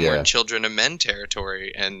 Then we're Yeah. in children of men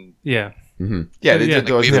territory, and Yeah. Yeah. Yeah, they- like,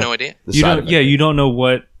 we have no idea. the You side don't. of Yeah, it. you don't know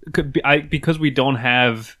what could be. Because we don't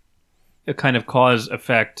have a kind of cause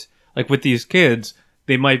effect. Like with these kids,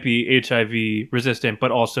 they might be HIV resistant,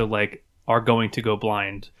 but also like are going to go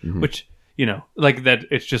blind. Which like that.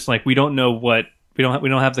 It's just like we don't know what we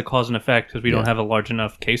don't have the cause and effect because we don't have a large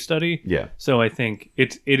enough case study. Yeah. So I think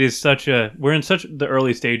it is such a we're in such the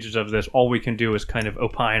early stages of this. All we can do is kind of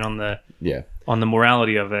opine on the Yeah.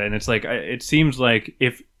 morality of it, and it's like it seems like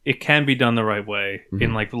if it can be done the right way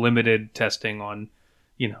in like limited testing on,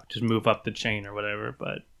 just move up the chain or whatever.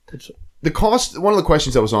 But it's The cost, one of the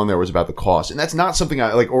questions that was on there was about the cost, and that's not something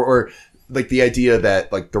I like, or like the idea that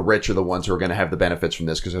like the rich are the ones who are going to have the benefits from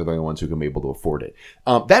this because they're the only ones who can be able to afford it.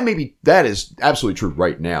 That is absolutely true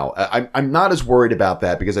right now. I'm not as worried about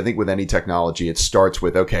that because I think with any technology, it starts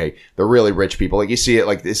with, okay, the really rich people, like you see it,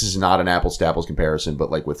 like this is not an apples to apples comparison,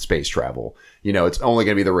 but like with space travel, it's only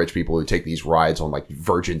going to be the rich people who take these rides on like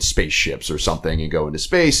Virgin spaceships or something and go into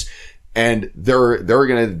space. And they're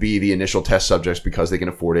going to be the initial test subjects because they can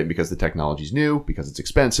afford it, because the technology's new, because it's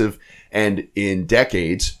expensive. And in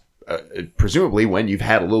decades, presumably when you've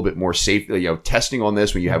had a little bit more safe, testing on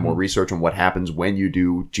this, when you have more research on what happens when you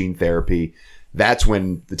do gene therapy, that's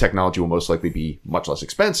when the technology will most likely be much less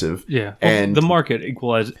expensive. Well, And the market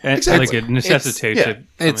equalizes, Exactly. like it necessitates it coming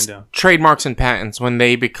It's down. trademarks and patents when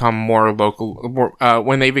they become more local,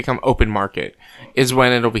 when they become open market, is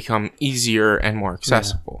when it'll become easier and more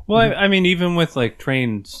accessible. Well, I mean, even with like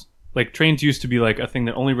trains used to be like a thing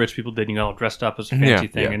that only rich people did. You got all dressed up as a fancy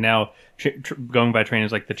thing, Yeah. and now going by train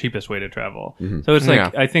is like the cheapest way to travel. So it's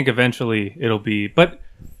like I think eventually it'll be. But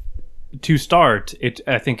to start,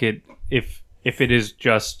 I think if it is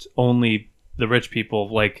just only the rich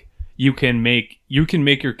people, like you can make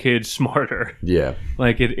your kids smarter. yeah,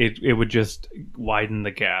 Like it would just widen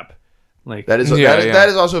the gap. Like that is Yeah, that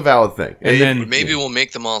is also a valid thing. And then- Maybe we'll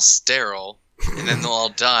make them all sterile, and then they'll all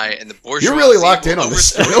die, and the bourgeoisie you're really locked in will on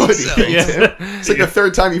this overthrow sterility themselves. thing, Tim. It's like the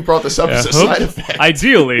third time you brought this up as a hope- side effect.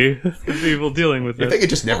 ideally, the people dealing with If they it. could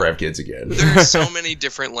just never have kids again. There are so many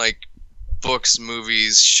different like books,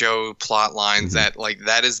 movies, show plot lines that like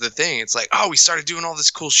that is the thing. It's like, oh, we started doing all this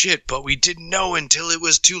cool shit, but we didn't know until it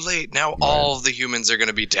was too late. Now all of the humans are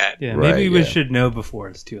gonna be dead. Yeah, Right, maybe we yeah. should know before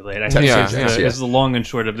it's too late. I Tech think Yeah, it's, yeah. is the long and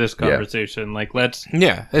short of this conversation. Like, let's.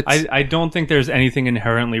 Yeah, I don't think there's anything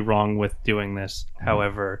inherently wrong with doing this.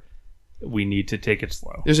 However, we need to take it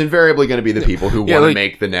slow. There's invariably going to be the people who Yeah, want to like-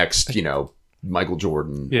 make the next, Michael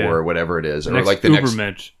Jordan Yeah. or whatever it is, or Next like the Uber next.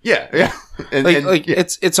 Mitch. Yeah. And, yeah.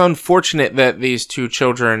 it's unfortunate that these two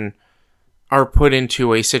children are put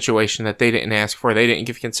into a situation that they didn't ask for, they didn't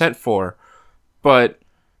give consent for, but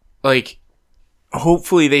like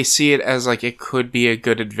hopefully they see it as like it could be a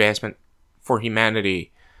good advancement for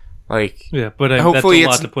humanity. Like, Yeah, but Hopefully that's a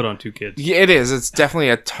lot it's- to put on 2 kids. yeah, it is. It's definitely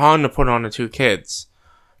a ton to put on the 2 kids.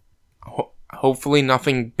 Hopefully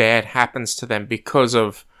nothing bad happens to them because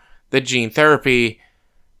of the gene therapy.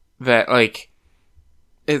 That, like,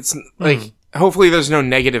 it's like, hopefully there's no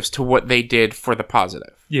negatives to what they did for the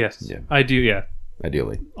positive. Yes, Yeah. I do. Yeah,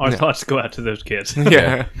 Ideally. our thoughts go out to those kids.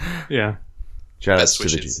 Yeah. Yeah, Shout out Best to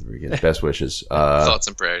the wishes. Gene Therapy kids. Best wishes. Thoughts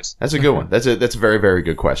and prayers. That's a good one. That's a very, very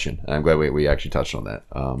good question. And I'm glad we actually touched on that.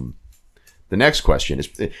 The next question is,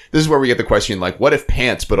 this is where we get the question, like, what if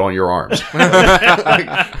pants but on your arms?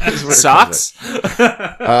 Like, this is where it Socks? comes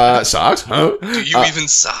in. Socks? Huh? Do you even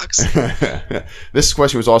socks? This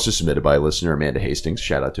question was also submitted by listener Amanda Hastings.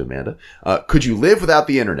 Shout out to Amanda. Could you live without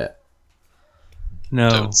the internet? no,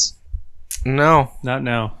 Notes. No. not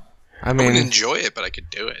now. I I wouldn't mean, enjoy it, but I could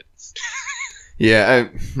do it. Yeah.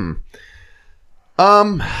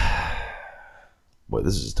 Boy,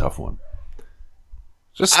 this is a tough one.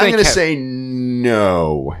 just I'm think going to say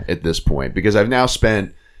no at this point because I've now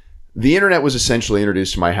spent. The internet was essentially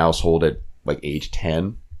introduced to my household at like age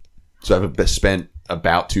 10. So I've spent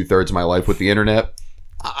about 2/3 of my life with the internet.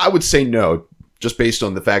 I would say no, just based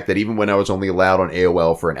on the fact that even when I was only allowed on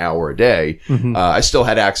AOL for an hour a day, I still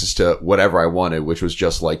had access to whatever I wanted, which was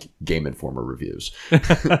just like Game Informer reviews.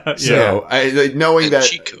 So knowing And that.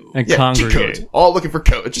 cheat code. And Yeah, cheat codes. congregate. All looking for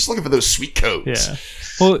code. Just looking for those sweet codes. Yeah.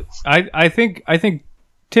 Well, I think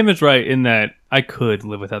Tim is right in that I could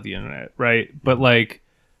live without the internet, right? But like,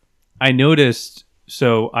 I noticed.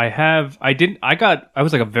 So I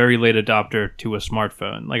was like a very late adopter to a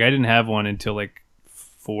smartphone. Like I didn't have one until like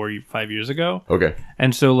 4-5 years ago. Okay.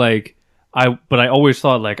 And so like I always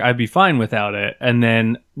thought like I'd be fine without it. And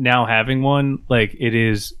then now having one, like it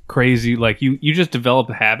is crazy. Like you just develop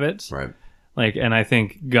habits. Right. Like, and I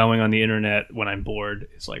think going on the internet when I'm bored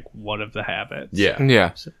is like one of the habits. Yeah.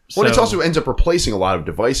 Yeah. Well, it So- also ends up replacing a lot of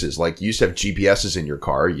devices. Like you used to have GPSs in your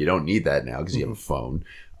car. You don't need that now because you have a phone.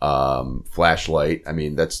 Flashlight. I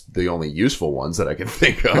mean, that's the only useful ones that I can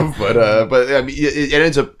think of. But I mean, it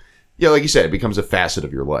ends up, yeah, like you said, it becomes a facet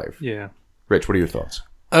of your life. Yeah. Rich, what are your thoughts?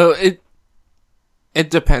 Oh, it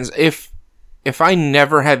depends. If I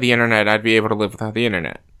never had the internet, I'd be able to live without the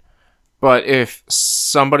internet. But if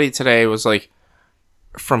somebody today was like,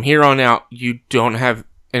 from here on out, you don't have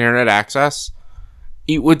internet access,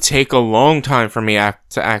 it would take a long time for me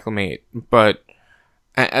to acclimate. But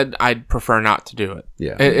I'd prefer not to do it.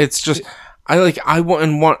 Yeah. It's just, I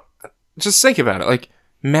wouldn't want, just think about it. Like,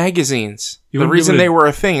 magazines. You The wouldn't be reason able to- they were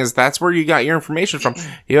a thing is that's where you got your information from.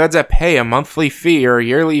 You had to pay a monthly fee or a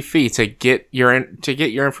yearly fee to get your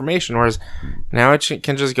information. Whereas now it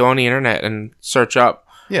can just go on the internet and search up,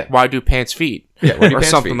 Yeah. why do pants feet? Yeah, why do or pants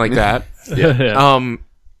something feet? like that. Yeah.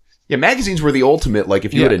 Yeah, magazines were the ultimate. Like,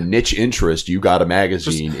 if you Yeah. had a niche interest, you got a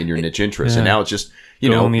magazine in your niche interest. And Yeah. now it's just, you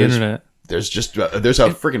Go know, on the there's, internet. there's just, there's a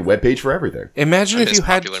freaking webpage for everything. Imagine I if miss you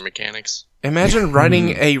had, popular mechanics. imagine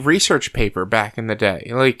writing a research paper back in the day.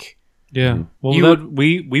 Like, Yeah. Well, You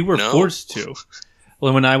we were No. forced to.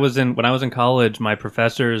 Well, when I was in college, my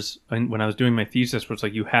professors, and when I was doing my thesis, was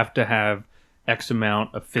like, you have to have X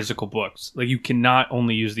amount of physical books. Like, you cannot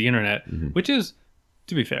only use the internet, which is,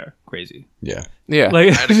 to be fair, crazy. Yeah. yeah. Like,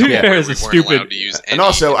 I had to a be couple fair, where is we a weren't allowed stupid. to use And any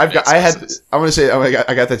also, I internet want sources. to say,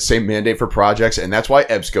 I got that same mandate for projects, and that's why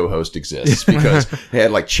EBSCOhost exists, because they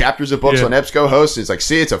had like chapters of books Yeah. on EBSCOhost. It's like,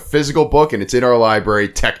 see, it's a physical book, and it's in our library,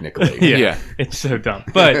 technically. Yeah, Yeah. it's so dumb.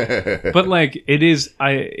 But like it is,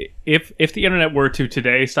 if the internet were to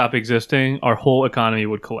today stop existing, our whole economy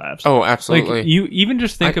would collapse. Oh, like absolutely. you even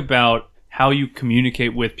just think about how you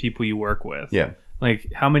communicate with people you work with. Yeah.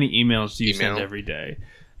 Like how many emails do you send Email. every day?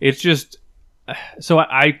 It's just so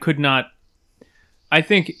I could not. I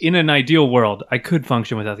think in an ideal world, I could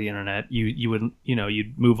function without the internet. You would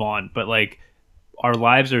you'd move on, but like our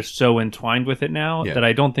lives are so entwined with it now Yeah. that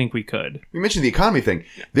I don't think we could. You mentioned the economy thing.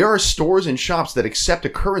 There are stores and shops that accept a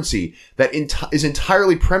currency that is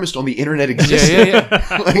entirely premised on the internet existing. yeah.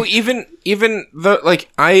 Well, even the like,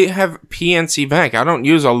 I have PNC Bank. I don't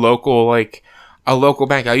use a local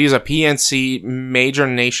bank. I use a PNC major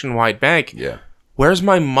nationwide bank. Yeah. Where's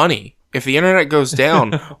my money? If the internet goes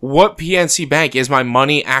down, what PNC bank is my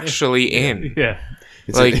money actually in? Yeah.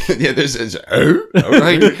 It's Like- there's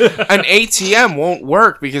Like, an ATM won't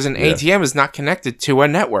work because an ATM is not connected to a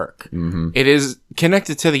network. It is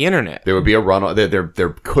connected to the internet. there would be a run on there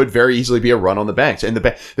could very easily be a run on the banks, and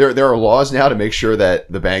there are laws now to make sure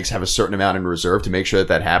that the banks have a certain amount in reserve to make sure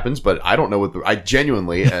that happens. But I don't know I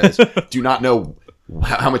genuinely do not know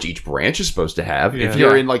how much each branch is supposed to have. Yeah. If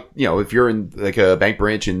you're Yeah. in if you're in like a bank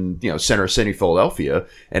branch in Center City, Philadelphia,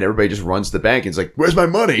 and everybody just runs the bank and it's like, where's my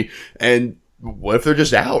money? And what if they're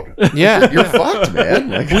just out? Yeah. You're fucked, man.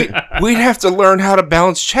 Like, We'd have to learn how to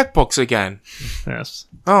balance checkbooks again. Yes.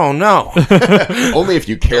 Oh, no. only if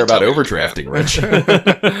you care about tell me overdrafting, Rich.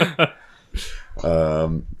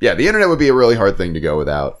 Yeah, the internet would be a really hard thing to go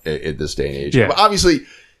without at this day and age. Yeah. But obviously,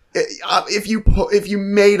 if you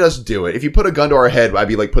made us do it, if you put a gun to our head, I'd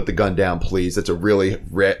be like, put the gun down, please. That's a really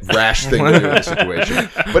rash thing to do in this situation.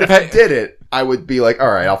 But if I did it, I would be like,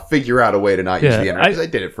 all right, I'll figure out a way to not use the internet, because I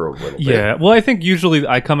did it for a little bit. Yeah. Well, I think usually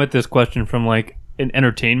I come at this question from like an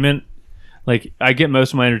entertainment. Like, I get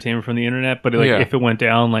most of my entertainment from the internet, but like if it went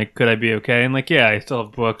down, like, could I be okay? And like, yeah, I still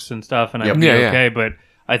have books and stuff, and I'd be okay. But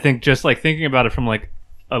I think just like thinking about it from like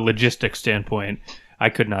a logistics standpoint, I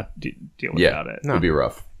could not deal without it. It would be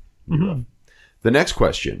rough. The next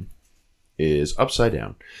question is upside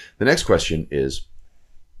down. The next question is,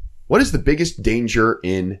 what is the biggest danger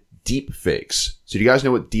in deep fakes? So do you guys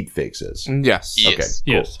know what deep fakes is? Yes. Yes. Okay,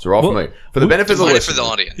 cool. Yes. So we're all familiar. For the benefit of the Define it listener, for the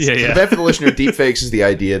audience. Yeah, for the yeah. benefit of the listener, deep fakes is the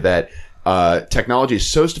idea that technology is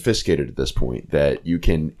so sophisticated at this point that you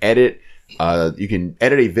can edit a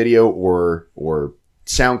video or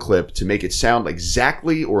sound clip to make it sound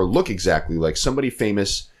exactly or look exactly like somebody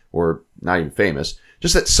famous, or not even famous,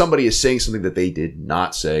 just that somebody is saying something that they did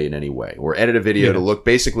not say in any way, or edit a video to look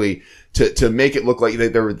basically to make it look like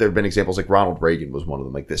there have been examples like Ronald Reagan was one of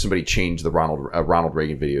them. Like this, somebody changed the Ronald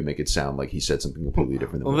Reagan video to make it sound like he said something completely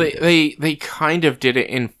different. Than Well, what he did. they kind of did it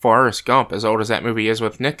in Forrest Gump, as old as that movie is,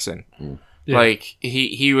 with Nixon. Yeah. Like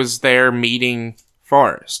he was there meeting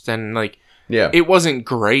Forrest, and like it wasn't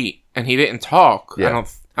great, and he didn't talk. Yeah.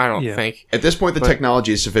 I don't think. At this point, the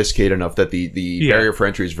technology is sophisticated enough that the barrier for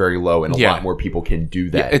entry is very low, and a lot more people can do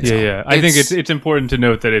that. I think it's important to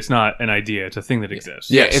note that it's not an idea; it's a thing that exists.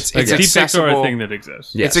 Yeah, Yes. it's Deep fakes are accessible. a thing that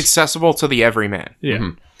exists. Yes. It's accessible to the everyman.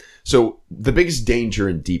 Yeah. So the biggest danger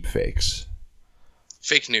in deep fakes.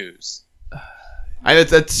 Fake news.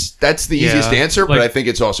 That's the easiest answer, but like- I think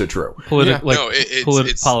it's also true.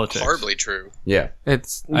 It's politics. horribly true. Yeah. I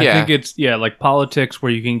think it's like politics,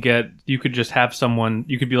 where you could just have someone,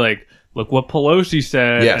 you could be like, look what Pelosi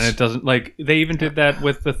said, Yes. and it doesn't, like, they even did that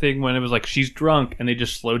with the thing when it was like she's drunk, and they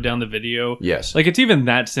just slowed down the video. Yes. Like, it's even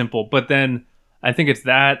that simple. But then I think it's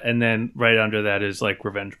that, and then right under that is like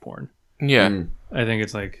revenge porn. Yeah. I think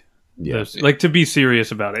it's like Yeah. like, to be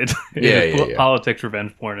serious about it. Yeah. Politics,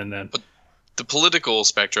 revenge porn, and then The political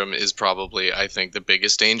spectrum is probably, I think, the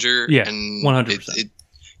biggest danger. Yeah, and 100%.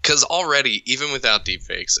 Because already, even without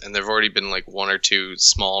deepfakes, and there've already been like one or two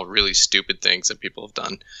small, really stupid things that people have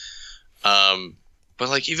done. But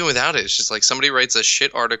like even without it, it's just like somebody writes a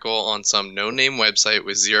shit article on some no-name website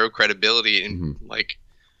with zero credibility, and like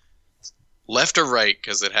left or right,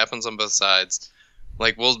 because it happens on both sides.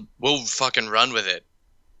 Like we'll fucking run with it,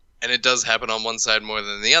 and it does happen on one side more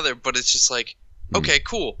than the other. But it's just like, okay,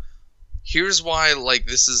 cool. Here's why, like,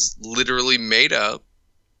 this is literally made up,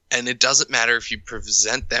 and it doesn't matter if you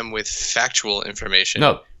present them with factual information.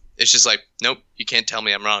 No. It's just like, nope, you can't tell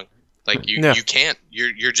me I'm wrong. Like, you can't.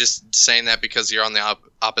 You're just saying that because you're on the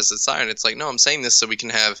opposite side. And it's like, no, I'm saying this so we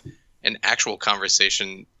can have an actual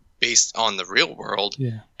conversation based on the real world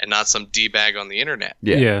and not some D-bag on the internet.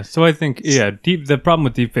 Yeah. So I think the problem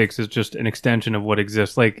with deepfakes is just an extension of what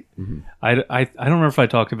exists. Like I don't remember if I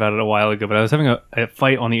talked about it a while ago, but I was having a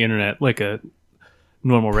fight on the internet, like a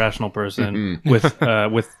normal rational person with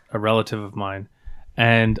a relative of mine,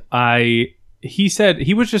 and he said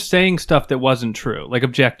he was just saying stuff that wasn't true, like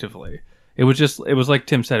objectively. It was like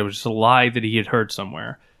Tim said, it was just a lie that he had heard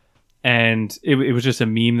somewhere. And it was just a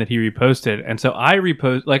meme that he reposted. And so I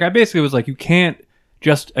I basically was like, you can't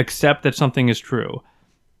just accept that something is true.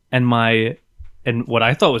 And what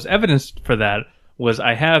I thought was evidence for that was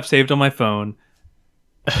I have saved on my phone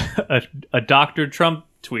a Dr. Trump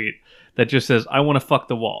tweet that just says, I want to fuck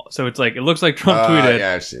the wall. So it's like, it looks like Trump tweeted,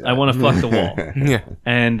 I see that. I want to fuck the wall. Yeah.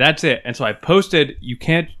 And that's it. And so I posted,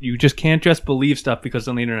 you just can't just believe stuff because it's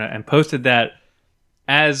on the internet, and posted that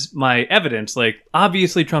as my evidence. Like,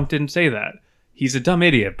 obviously Trump didn't say that. He's a dumb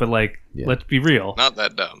idiot, but like, let's be real. Not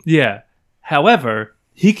that dumb. Yeah. However,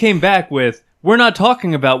 he came back with, we're not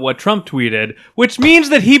talking about what Trump tweeted, which means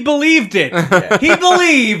that he believed it. He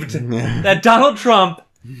believed that Donald Trump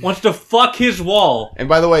wants to fuck his wall. And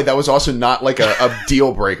by the way, that was also not like a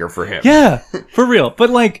deal breaker for him. Yeah, for real. But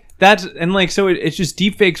like, it's just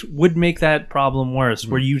deepfakes would make that problem worse,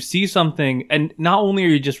 where you see something and not only are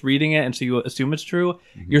you just reading it and so you assume it's true,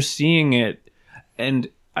 you're seeing it, and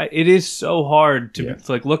it is so hard to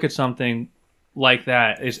like look at something like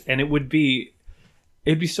that. And it would be,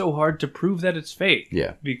 it'd be so hard to prove that it's fake.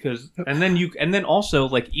 Yeah. Because and then also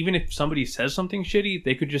like even if somebody says something shitty,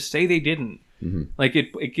 they could just say they didn't. Like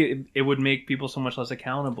it would make people so much less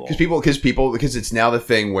accountable. Because it's now the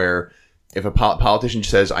thing where if a politician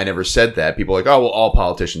says I never said that, people are like, oh well, all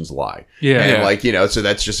politicians lie. And like, you know, so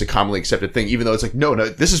that's just a commonly accepted thing, even though it's like, no,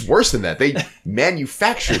 this is worse than that. They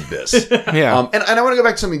manufactured this. And I want to go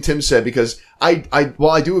back to something Tim said, because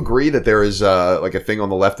while I do agree that there is like a thing on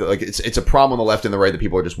the left that like it's a problem on the left and the right that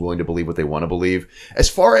people are just willing to believe what they want to believe. As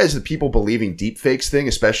far as the people believing deepfakes thing,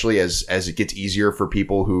 especially as it gets easier for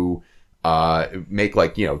people who make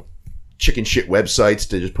like, you know, chicken shit websites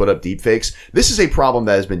to just put up deepfakes. This is a problem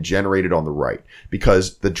that has been generated on the right,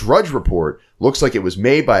 because the Drudge Report looks like it was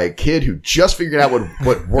made by a kid who just figured out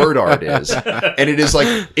what word art is. And it is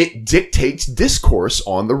like, it dictates discourse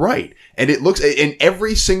on the right. And it looks, and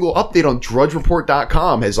every single update on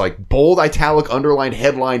drudgereport.com has like bold, italic, underlined,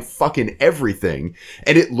 headline, fucking everything.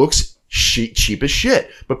 And it looks cheap as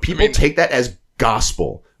shit. But people take that as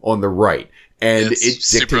gospel on the right. And it's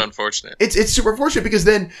super unfortunate. It's super unfortunate, because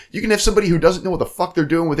then you can have somebody who doesn't know what the fuck they're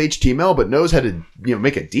doing with HTML, but knows how to, you know,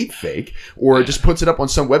 make a deep fake, or just puts it up on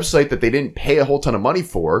some website that they didn't pay a whole ton of money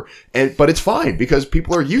for. But it's fine because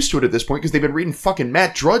people are used to it at this point, because they've been reading fucking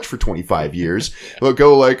Matt Drudge for 25 years. They'll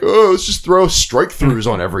go like, oh, let's just throw strike throughs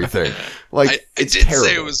on everything. Like, it's terrible. I did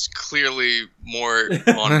say it was clearly more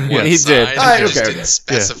on one he side. did. He just didn't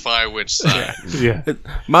specify which side.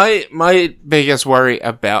 My biggest worry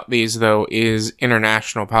about these, though, is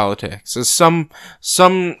international politics. Is some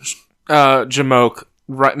jamoke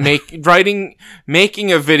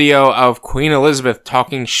making a video of Queen Elizabeth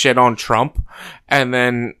talking shit on Trump, and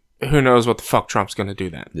then who knows what the fuck Trump's going to do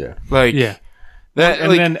then?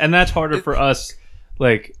 And that's harder for us,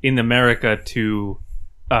 like in America, to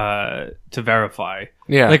verify.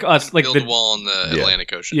 Like us, like build a wall in the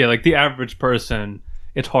Atlantic Ocean. Like the average person,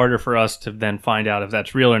 it's harder for us to then find out if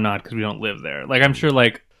that's real or not, because we don't live there. Like I'm sure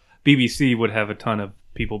like BBC would have a ton of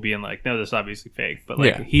people being like, no, this is obviously fake. But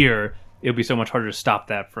like here, it would be so much harder to stop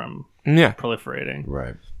that from proliferating.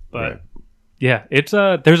 Right. But it's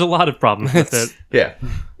there's a lot of problems with it.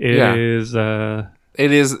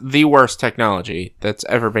 It is the worst technology that's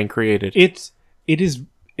ever been created.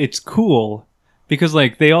 It's cool because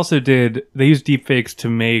like they used deepfakes to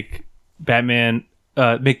make Batman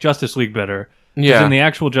make Justice League better. In the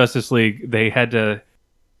actual Justice League, they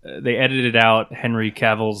edited out Henry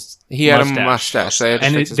Cavill's had mustache. a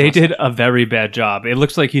mustache. They did a very bad job. It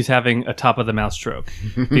looks like he's having a top of the mouth stroke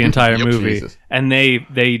the entire movie. Jesus. And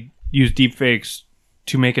they used deepfakes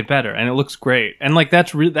to make it better, and it looks great. And like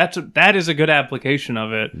that is a good application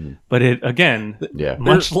of it. But it again,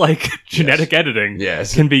 much like genetic editing,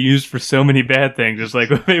 can be used for so many bad things. It's like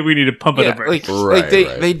maybe we need to pump it up.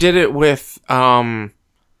 They did it with Rogue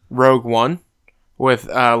One, with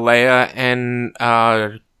Leia and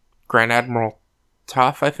Grand Admiral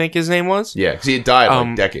Tough, I think his name was. Yeah, because he had died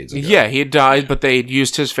like decades ago. Yeah, he had died, but they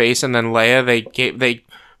used his face, and then Leia, they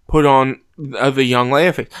put on the young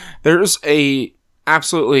Leia face. There's a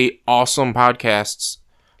absolutely awesome podcasts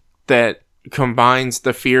that combines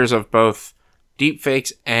the fears of both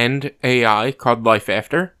deepfakes and AI called Life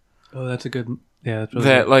After. Oh, that's a good... Yeah, that's really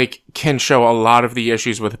that good. like can show a lot of the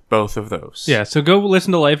issues with both of those. Yeah, so go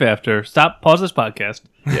listen to Life After. Pause this podcast.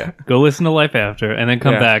 Yeah. Go listen to Life After, and then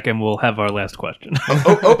come back, and we'll have our last question.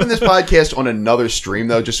 Open this podcast on another stream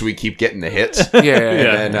though, just so we keep getting the hits.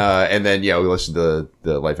 And then we listen to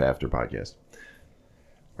the Life After podcast.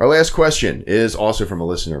 Our last question is also from a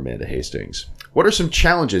listener, Amanda Hastings. What are some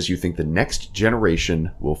challenges you think the next generation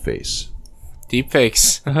will face?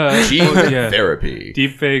 Deepfakes. Gene therapy.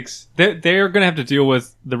 Deepfakes. They're going to have to deal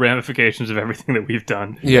with the ramifications of everything that we've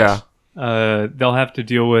done. Yeah. They'll have to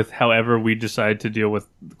deal with however we decide to deal with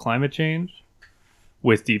climate change,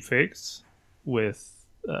 with deepfakes, with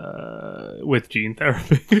gene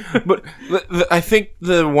therapy. But I think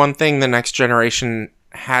the one thing the next generation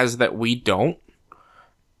has that we don't,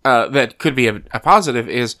 that could be a positive,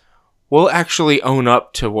 is we'll actually own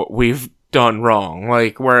up to what we've done wrong.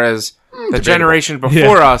 Like, whereas the generation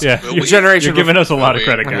before us, you're giving us a lot of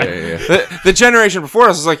credit, guy. The generation before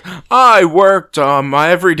us is like, I worked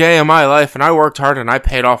every day of my life, and I worked hard, and I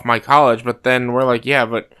paid off my college. But then we're like, yeah,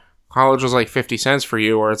 but college was like 50 cents for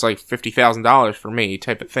you, or it's like $50,000 for me,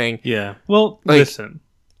 type of thing. Yeah. Well, like, listen,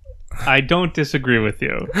 I don't disagree with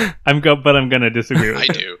you. But I'm gonna disagree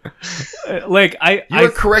with you. I do. You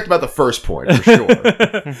were correct about the first point for sure.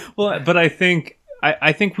 Well, but I think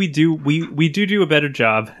we do a better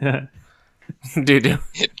job. Do.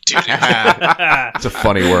 It's a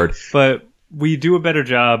funny word. But we do a better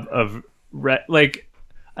job of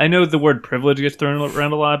I know the word privilege gets thrown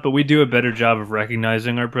around a lot, but we do a better job of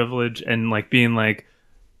recognizing our privilege and like being like,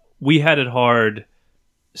 we had it hard.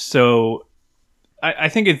 So I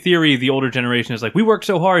think in theory, the older generation is like, we work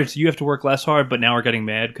so hard, so you have to work less hard, but now we're getting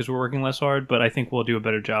mad because we're working less hard. But I think we'll do a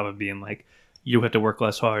better job of being like, you have to work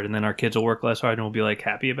less hard, and then our kids will work less hard and we'll be like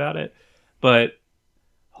happy about it. But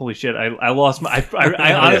holy shit, I lost my,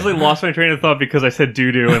 I honestly lost my train of thought because I said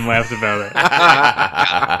doo-doo and laughed about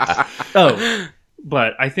it.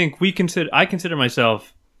 But I think I consider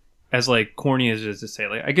myself, as like corny as it is to say,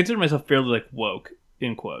 like I consider myself fairly like woke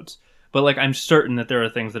in quotes, but like I'm certain that there are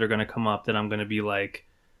things that are going to come up that I'm going to be like,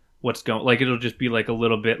 what's going, like it'll just be like a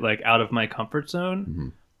little bit like out of my comfort zone. Mm-hmm.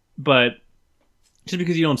 But just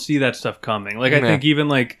because you don't see that stuff coming, like I think even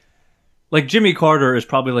like Jimmy Carter is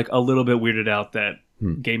probably like a little bit weirded out that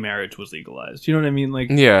gay marriage was legalized. You know what I mean?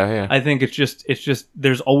 Like yeah. I think it's just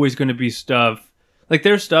there's always going to be stuff. Like,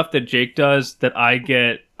 there's stuff that Jake does that I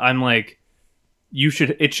get, I'm like,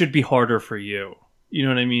 it should be harder for you. You know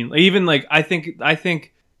what I mean? Like, even, like, I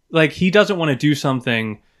think, like, he doesn't want to do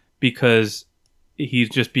something because if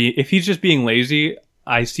he's just being lazy,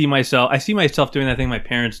 I see myself doing that thing my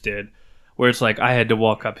parents did, where it's like, I had to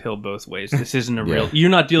walk uphill both ways. This isn't a real, you're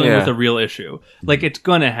not dealing with a real issue. Like, it's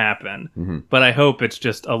gonna happen, but I hope it's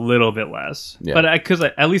just a little bit less. Yeah. But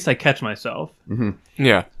at least I catch myself.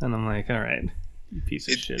 Yeah. And I'm like, all right. Piece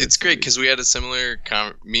of shit. It's great because we had a similar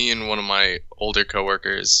me and one of my older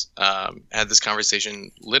coworkers had this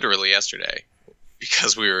conversation literally yesterday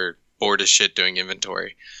because we were bored as shit doing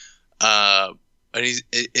inventory. And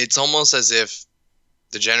it's almost as if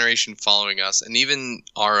the generation following us and even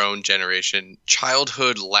our own generation,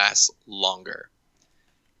 childhood lasts longer.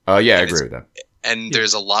 I agree with that. And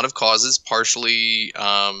there's a lot of causes, partially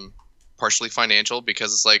financial,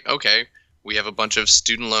 because it's like, okay, we have a bunch of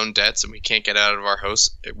student loan debts and we can't get out of our house.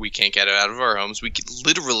 We can't get it out of our homes. We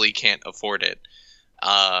literally can't afford it.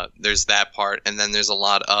 There's that part. And then there's a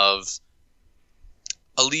lot of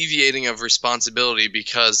alleviating of responsibility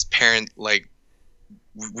because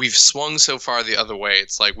we've swung so far the other way.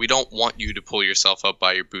 It's like, we don't want you to pull yourself up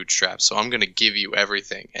by your bootstraps. So I'm going to give you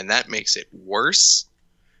everything. And that makes it worse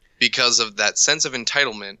because of that sense of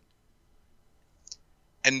entitlement.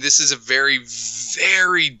 And this is a very,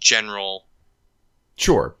 very general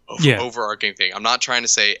overarching thing. I'm not trying to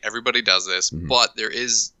say everybody does this, but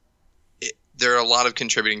there are a lot of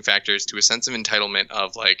contributing factors to a sense of entitlement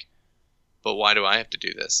of like, but why do I have to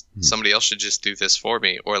do this? Somebody else should just do this for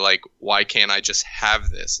me. Or like, why can't I just have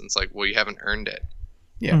this? And it's like, well, you haven't earned it.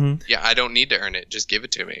 Yeah. Yeah, I don't need to earn it. Just give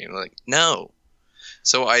it to me. And like, no.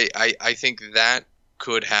 So I think that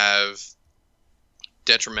could have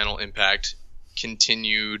detrimental impact,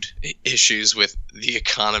 continued issues with the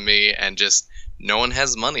economy, and just no one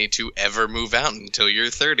has money to ever move out until you're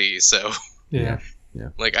 30. So yeah.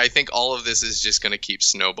 Like, I think all of this is just going to keep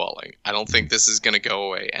snowballing. I don't think this is going to go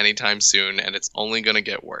away anytime soon, and it's only going to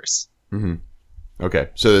get worse. Okay.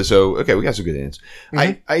 So okay, we got some good answers.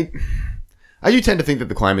 I do tend to think that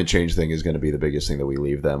the climate change thing is going to be the biggest thing that we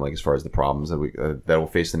leave them, like as far as the problems that that will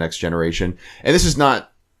face the next generation. And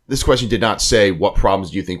this question did not say what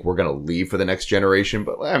problems do you think we're going to leave for the next generation,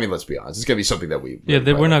 but I mean, let's be honest, it's going to be something that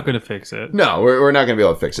we're not going to fix it. No, we're not going to be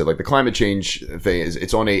able to fix it. Like the climate change thing is,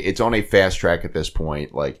 it's on a fast track at this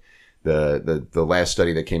point. Like the last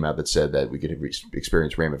study that came out that said that we could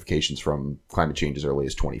experience ramifications from climate change as early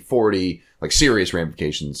as 2040, like serious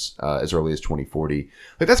ramifications as early as 2040.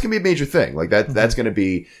 Like that's gonna be a major thing. Like that's gonna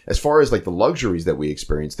be, as far as like the luxuries that we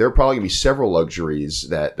experience, there are probably gonna be several luxuries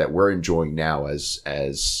that we're enjoying now as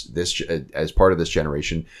part of this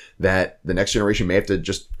generation that the next generation may have to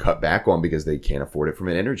just cut back on because they can't afford it from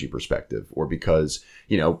an energy perspective, or because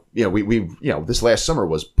we this last summer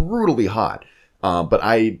was brutally hot. But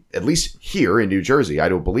at least here in New Jersey, I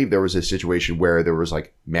don't believe there was a situation where there was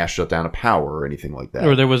like mass shutdown of power or anything like that.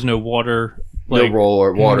 Or there was no water. No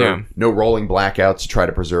rolling blackouts to try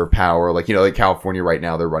to preserve power. Like California right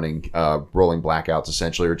now, they're running rolling blackouts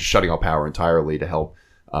essentially, or just shutting off power entirely to help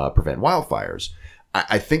prevent wildfires.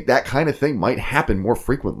 I think that kind of thing might happen more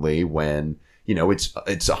frequently when, it's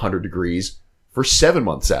 100 degrees for 7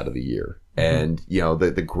 months out of the year. And,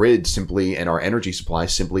 the grid simply, and our energy supply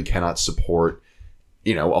simply cannot support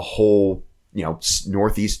a whole,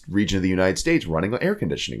 northeast region of the United States running air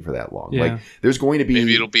conditioning for that long. Yeah. Like there's going to be,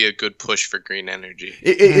 maybe it'll be a good push for green energy.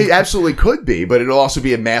 It absolutely could be, but it'll also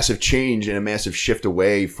be a massive change and a massive shift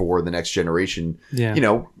away for the next generation.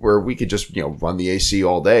 Yeah. Where we could just, run the AC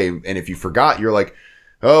all day. And if you forgot, you're like,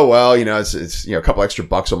 oh, well, it's a couple extra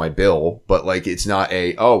bucks on my bill, but like, it's not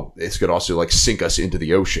this could also like sink us into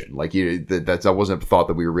the ocean. Like that wasn't a thought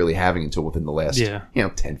that we were really having until within the last,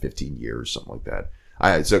 10, 15 years, something like that.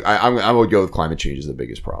 I would go with climate change as the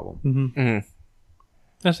biggest problem. Mm-hmm.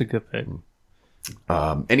 That's a good pick.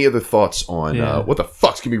 Any other thoughts on Yeah. what the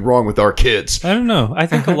fuck's gonna be wrong with our kids? I don't know. I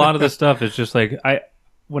think a lot of the stuff is just like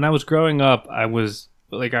when I was growing up, I was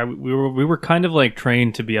like we were kind of like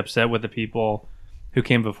trained to be upset with the people who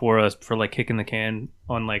came before us for like kicking the can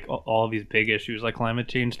on like all of these big issues like climate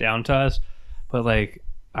change down to us. But like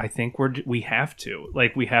I think we have to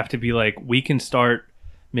be like we can start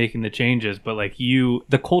making the changes, but like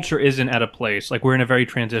the culture isn't at a place, like we're in a very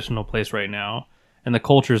transitional place right now, and the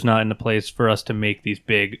culture is not in a place for us to make these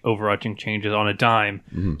big overarching changes on a dime.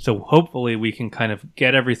 Mm-hmm. So hopefully we can kind of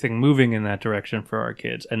get everything moving in that direction for our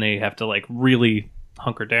kids, and they have to like really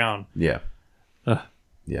hunker down. Yeah. Ugh.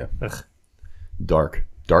 Yeah. Ugh. Dark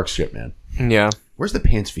shit, man. Yeah. Where's the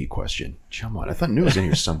pants feet question? Come on, I thought I knew it was in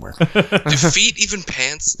here somewhere. Do feet even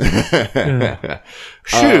pants?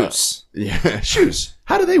 Shoes. Yeah, shoes.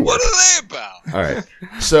 How do they work? What are they about? All right.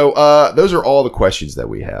 So those are all the questions that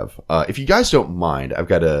we have. If you guys don't mind, I've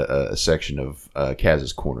got a section of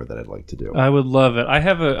Kaz's Corner that I'd like to do. I would love it. I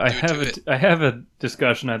have it. a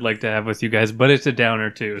discussion I'd like to have with you guys, but it's a downer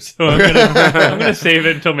too. So I'm gonna save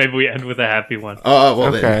it until maybe we end with a happy one. Well,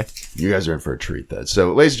 Okay. then, you guys are in for a treat then.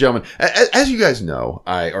 So, ladies and gentlemen, as you guys know,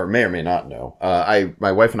 or may or may not know,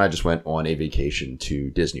 my wife and I just went on a vacation to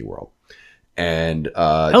Disney World. And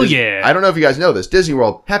yeah. I don't know if you guys know this. Disney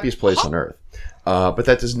World, happiest place on earth. But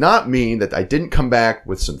that does not mean that I didn't come back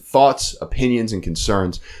with some thoughts, opinions, and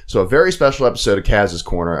concerns. So a very special episode of Kaz's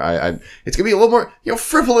Corner. It's gonna be a little more,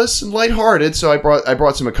 frivolous and lighthearted. So I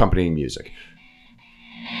brought some accompanying music.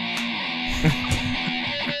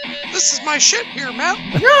 This is my shit here, Matt.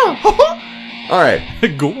 Yeah. All right.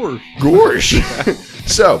 Gore. Gorge.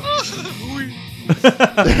 So.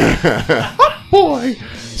 Boy.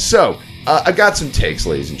 So. I got some takes,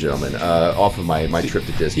 ladies and gentlemen, off of my trip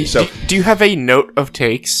to Disney. So, Do you have a note of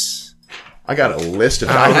takes? I got a list of.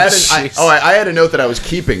 Oh, I had a note that I was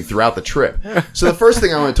keeping throughout the trip. So the first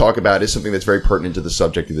thing I want to talk about is something that's very pertinent to the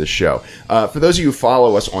subject of this show. For those of you who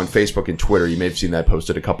follow us on Facebook and Twitter, you may have seen that I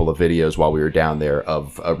posted a couple of videos while we were down there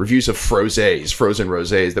of reviews of frozen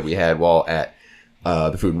rosés that we had while at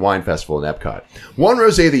the Food and Wine Festival in Epcot. One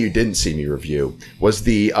rosé that you didn't see me review was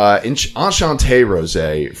the Enchanté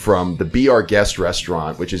rosé from the Be Our Guest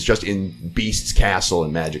restaurant, which is just in Beast's Castle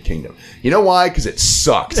in Magic Kingdom. You know why? Because it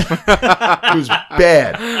sucked. It was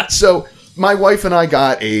bad. So my wife and I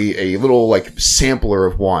got a little like sampler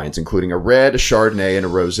of wines, including a red, a Chardonnay, and a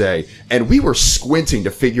rosé, and we were squinting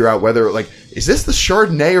to figure out whether is this the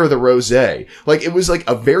Chardonnay or the rosé? Like, it was like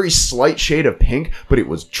a very slight shade of pink, but it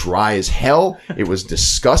was dry as hell. It was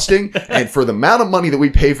disgusting. And for the amount of money that we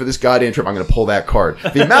paid for this goddamn trip, I'm going to pull that card.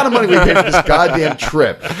 The amount of money we paid for this goddamn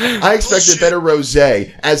trip, I expected a better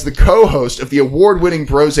rosé. As the co-host of the award-winning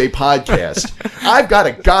Brosé podcast, I've got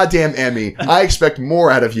a goddamn Emmy. I expect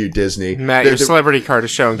more out of you, Disney. Matt, your celebrity card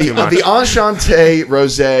is showing too much. The Enchanté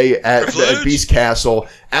rosé at Beast Castle,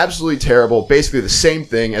 absolutely terrible. Basically the same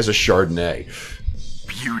thing as a Chardonnay.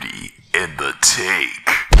 Beauty in the take.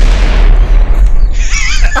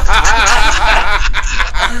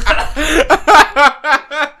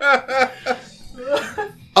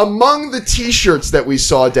 Among the t-shirts that we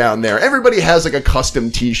saw down there, everybody has like a custom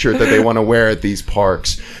t-shirt that they want to wear at these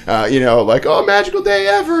parks. Like, oh, magical day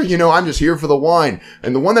ever. I'm just here for the wine.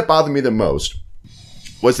 And the one that bothered me the most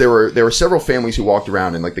was there were several families who walked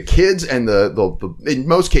around, and like the kids and the in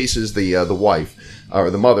most cases the wife or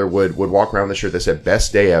the mother would walk around with a shirt that said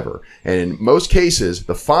best day ever. And in most cases,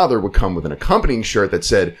 the father would come with an accompanying shirt that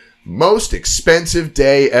said most expensive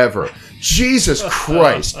day ever. Jesus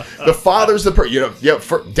Christ. The father's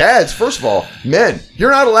dads, first of all, men,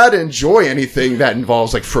 you're not allowed to enjoy anything that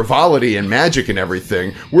involves like frivolity and magic and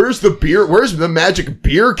everything. Where's the beer? Where's the magic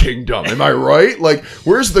beer kingdom? Am I right? Like,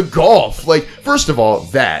 where's the golf? Like, first of all,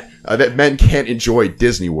 that men can't enjoy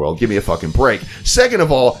Disney World. Give me a fucking break. Second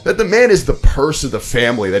of all, that the man is the purse of the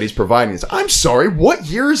family that he's providing. I'm sorry, what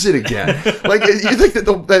year is it again? Like, you think that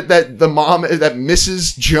the mom, that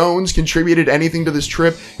Mrs. Jones contributed anything to this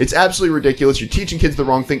trip? It's absolutely ridiculous. You're teaching kids the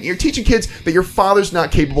wrong thing. You're teaching kids that your father's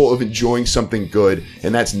not capable of enjoying something good,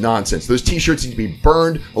 and that's nonsense. Those t-shirts need to be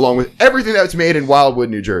burned along with everything that was made in Wildwood,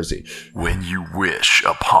 New Jersey. When you wish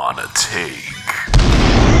upon a take.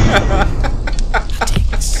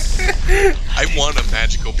 I want a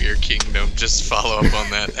magical beer kingdom. Just follow up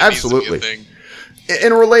on that. That Absolutely. needs to be a thing.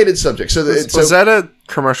 In a related subject. Was that a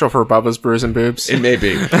commercial for Bubba's Brews and Boobs? It may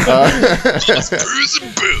be. Just brews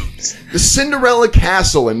and boobs. The Cinderella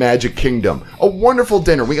Castle in Magic Kingdom. A wonderful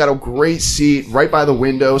dinner. We got a great seat right by the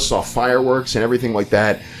window, saw fireworks and everything like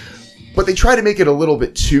that. but they try to make it a little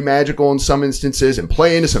bit too magical in some instances and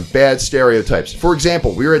play into some bad stereotypes. For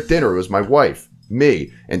example, we were at dinner. It was my wife,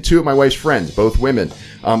 me, and 2 of my wife's friends, both women.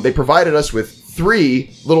 They provided us with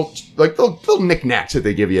 3 little knickknacks that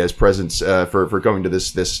they give you as presents for going to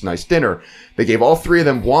this nice dinner. They gave all 3 of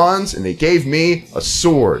them wands, and they gave me a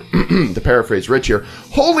sword. To paraphrase Rich here,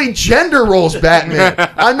 holy gender roles, Batman!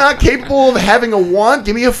 I'm not capable of having a wand.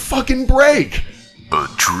 Give me a fucking break. A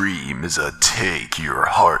dream is a take your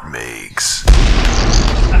heart makes.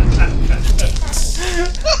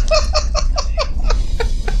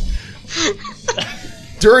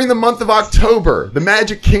 During the month of October, the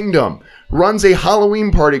Magic Kingdom runs a Halloween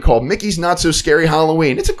party called Mickey's Not So Scary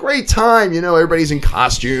Halloween. It's a great time, everybody's in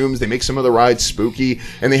costumes, they make some of the rides spooky,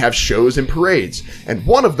 and they have shows and parades. And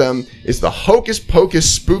one of them is the Hocus Pocus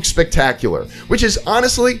Spook Spectacular, which is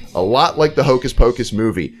honestly a lot like the Hocus Pocus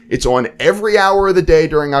movie. It's on every hour of the day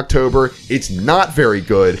during October. It's not very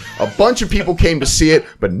good. A bunch of people came to see it,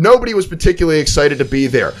 but nobody was particularly excited to be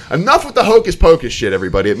there. Enough with the Hocus Pocus shit,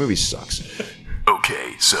 everybody. That movie sucks.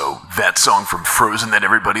 Okay, so that song from Frozen that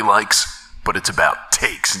everybody likes, but it's about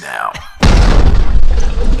takes now.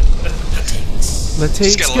 Let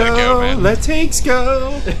takes gotta let it go, go. man. Let takes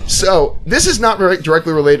go. So, this is not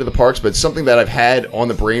directly related to the parks, but it's something that I've had on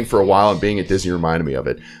the brain for a while, and being at Disney reminded me of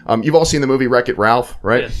it. You've all seen the movie Wreck-It Ralph,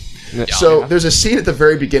 right? Yeah. So, there's a scene at the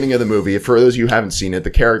very beginning of the movie. For those of you who haven't seen it,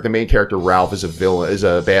 the main character Ralph is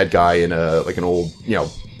a bad guy in an old,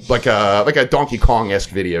 like a Donkey Kong-esque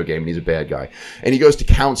video game, and he's a bad guy. And he goes to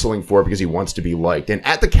counseling for it because he wants to be liked. And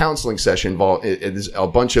at the counseling session, there's a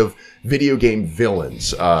bunch of video game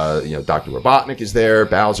villains. Dr. Robotnik is there,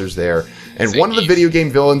 Bowser's there, and one of the video game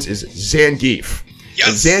villains is Zangief.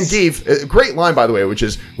 Yes! And Zangief, a great line, by the way, which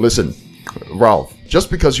is, listen, Ralph, just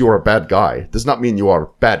because you are a bad guy does not mean you are a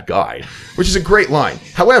bad guy, which is a great line.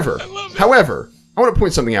 However, I want to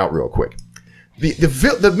point something out real quick.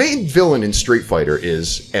 The main villain in Street Fighter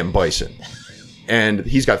is M. Bison, and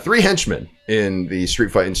he's got 3 henchmen in Street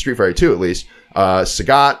Fighter 2 at least: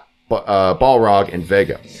 Sagat, Balrog, and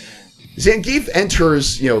Vega. Zangief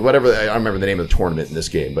enters, I don't remember the name of the tournament in this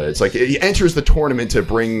game, but it's like he enters the tournament to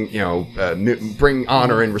bring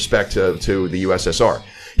honor and respect to the USSR.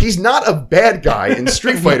 He's not a bad guy in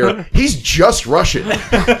Street Fighter. He's just Russian.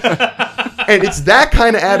 And it's that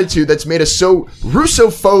kind of attitude that's made us so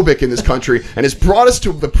Russophobic in this country and has brought us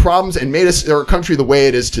to the problems and made our country the way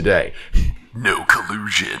it is today. No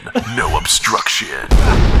collusion, no obstruction.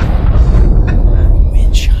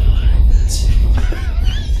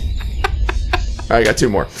 I got 2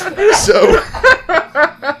 more. So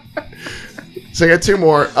I got 2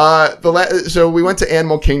 more. So we went to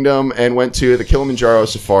Animal Kingdom and went to the Kilimanjaro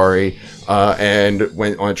Safari and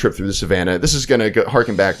went on a trip through the savannah. This is going to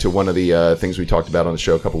harken back to one of the things we talked about on the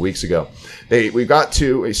show a couple weeks ago.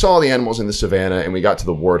 We saw the animals in the savannah, and we got to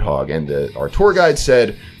the warthog, and our tour guide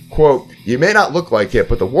said, quote, "You may not look like it,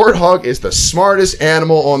 but the warthog is the smartest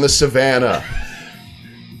animal on the savannah."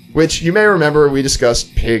 Which you may remember, we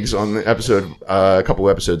discussed pigs on the episode a couple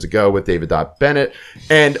of episodes ago with David Bennett.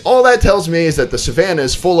 And all that tells me is that the savannah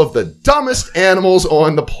is full of the dumbest animals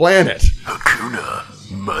on the planet. Hakuna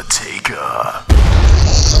Matata.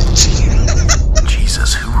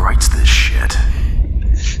 Jesus, who writes this shit?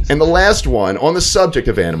 And the last one, on the subject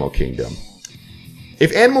of Animal Kingdom.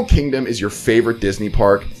 If Animal Kingdom is your favorite Disney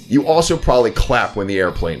park, you also probably clap when the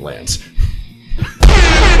airplane lands.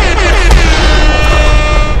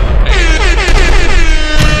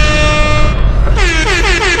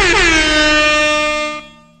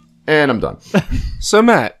 And I'm done. So,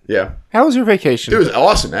 Matt, Yeah. how was your vacation? It was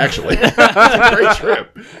awesome, actually. It was a great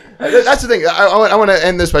trip. That's the thing. I want to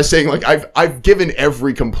end this by saying, like, I've given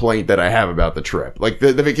every complaint that I have about the trip. Like,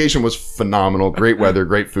 the vacation was phenomenal. Great weather,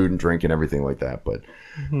 great food and drink and everything like that. But,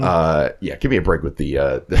 yeah, give me a break with the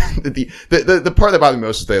part that bothered me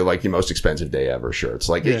most is the most expensive day ever. Sure. It's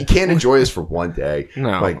like, you can't enjoy this for one day.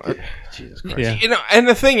 No. Like, Jesus Christ. Yeah. And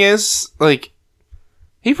the thing is, like,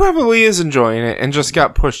 he probably is enjoying it and just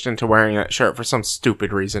got pushed into wearing that shirt for some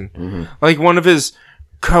stupid reason. Mm-hmm. Like, one of his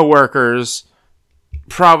coworkers,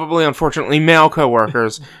 probably unfortunately male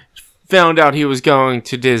coworkers, found out he was going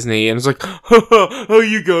to Disney and was like, "Oh,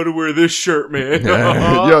 you got to wear this shirt, man."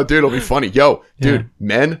 Yo, dude, it'll be funny. Yo, dude,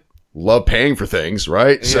 men love paying for things,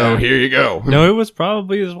 right? So here you go. No, it was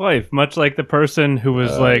probably his wife, much like the person who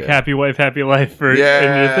was happy wife, happy life for in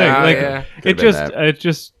your thing. Like, it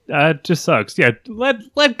just sucks. Yeah,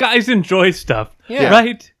 let guys enjoy stuff. Yeah.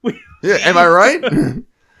 Right? Yeah, am I right?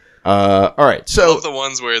 All right. I So love the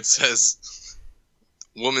ones where it says,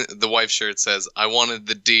 the wife shirt says, "I wanted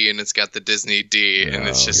the D," and it's got the Disney D, and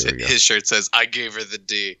it's just here we go. his shirt says, "I gave her the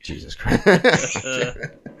D." Jesus Christ.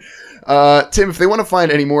 Tim, if they want to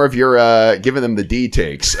find any more of your giving them the D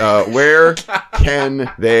takes, where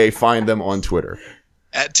can they find them on Twitter?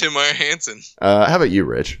 At Tim R. Hansen. How about you,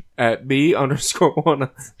 Rich? At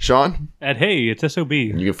B_1. Sean? At Hey, it's SOB.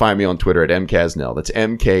 And you can find me on Twitter at MKasnell. That's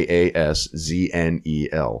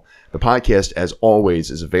MKASZNEL. The podcast, as always,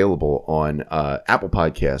 is available on Apple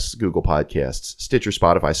Podcasts, Google Podcasts, Stitcher,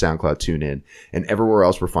 Spotify, SoundCloud, TuneIn, and everywhere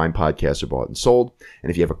else where fine podcasts are bought and sold.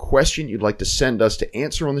 And if you have a question you'd like to send us to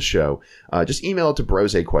answer on the show, just email it to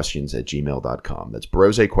brosequestions@gmail.com. That's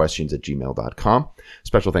brosequestions@gmail.com.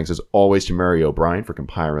 Special thanks, as always, to Mary O'Brien for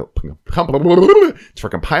compiling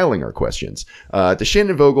our questions. To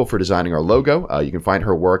Shannon Vogel for designing our logo. You can find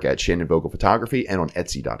her work at Shannon Vogel Photography and on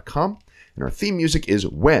Etsy.com. And our theme music is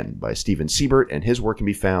When by Steven Siebert, and his work can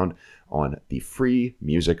be found on the Free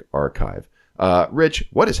Music Archive. Rich,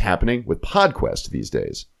 what is happening with PodQuest these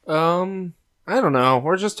days? I don't know.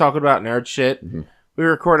 We're just talking about nerd shit. Mm-hmm. We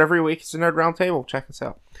record every week. It's a Nerd Roundtable. Check us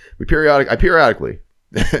out. I periodically,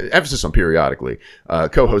 emphasis on periodically,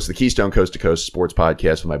 co-host the Keystone Coast to Coast Sports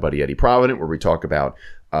Podcast with my buddy Eddie Provident, where we talk about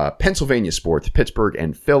Pennsylvania sports, Pittsburgh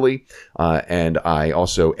and Philly. And I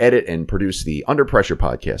also edit and produce the Under Pressure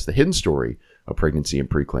podcast, the hidden story of pregnancy and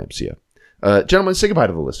preeclampsia. Gentlemen, say goodbye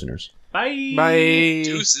to the listeners. Bye. Bye.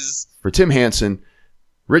 Deuces. For Tim Hansen,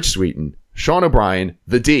 Rich Sweeten, Sean O'Brien,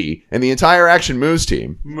 the D, and the entire Action Moves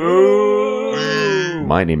team. Moo.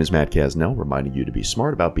 My name is Matt Kasnell, reminding you to be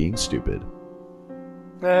smart about being stupid.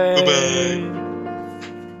 Hey. Bye-bye.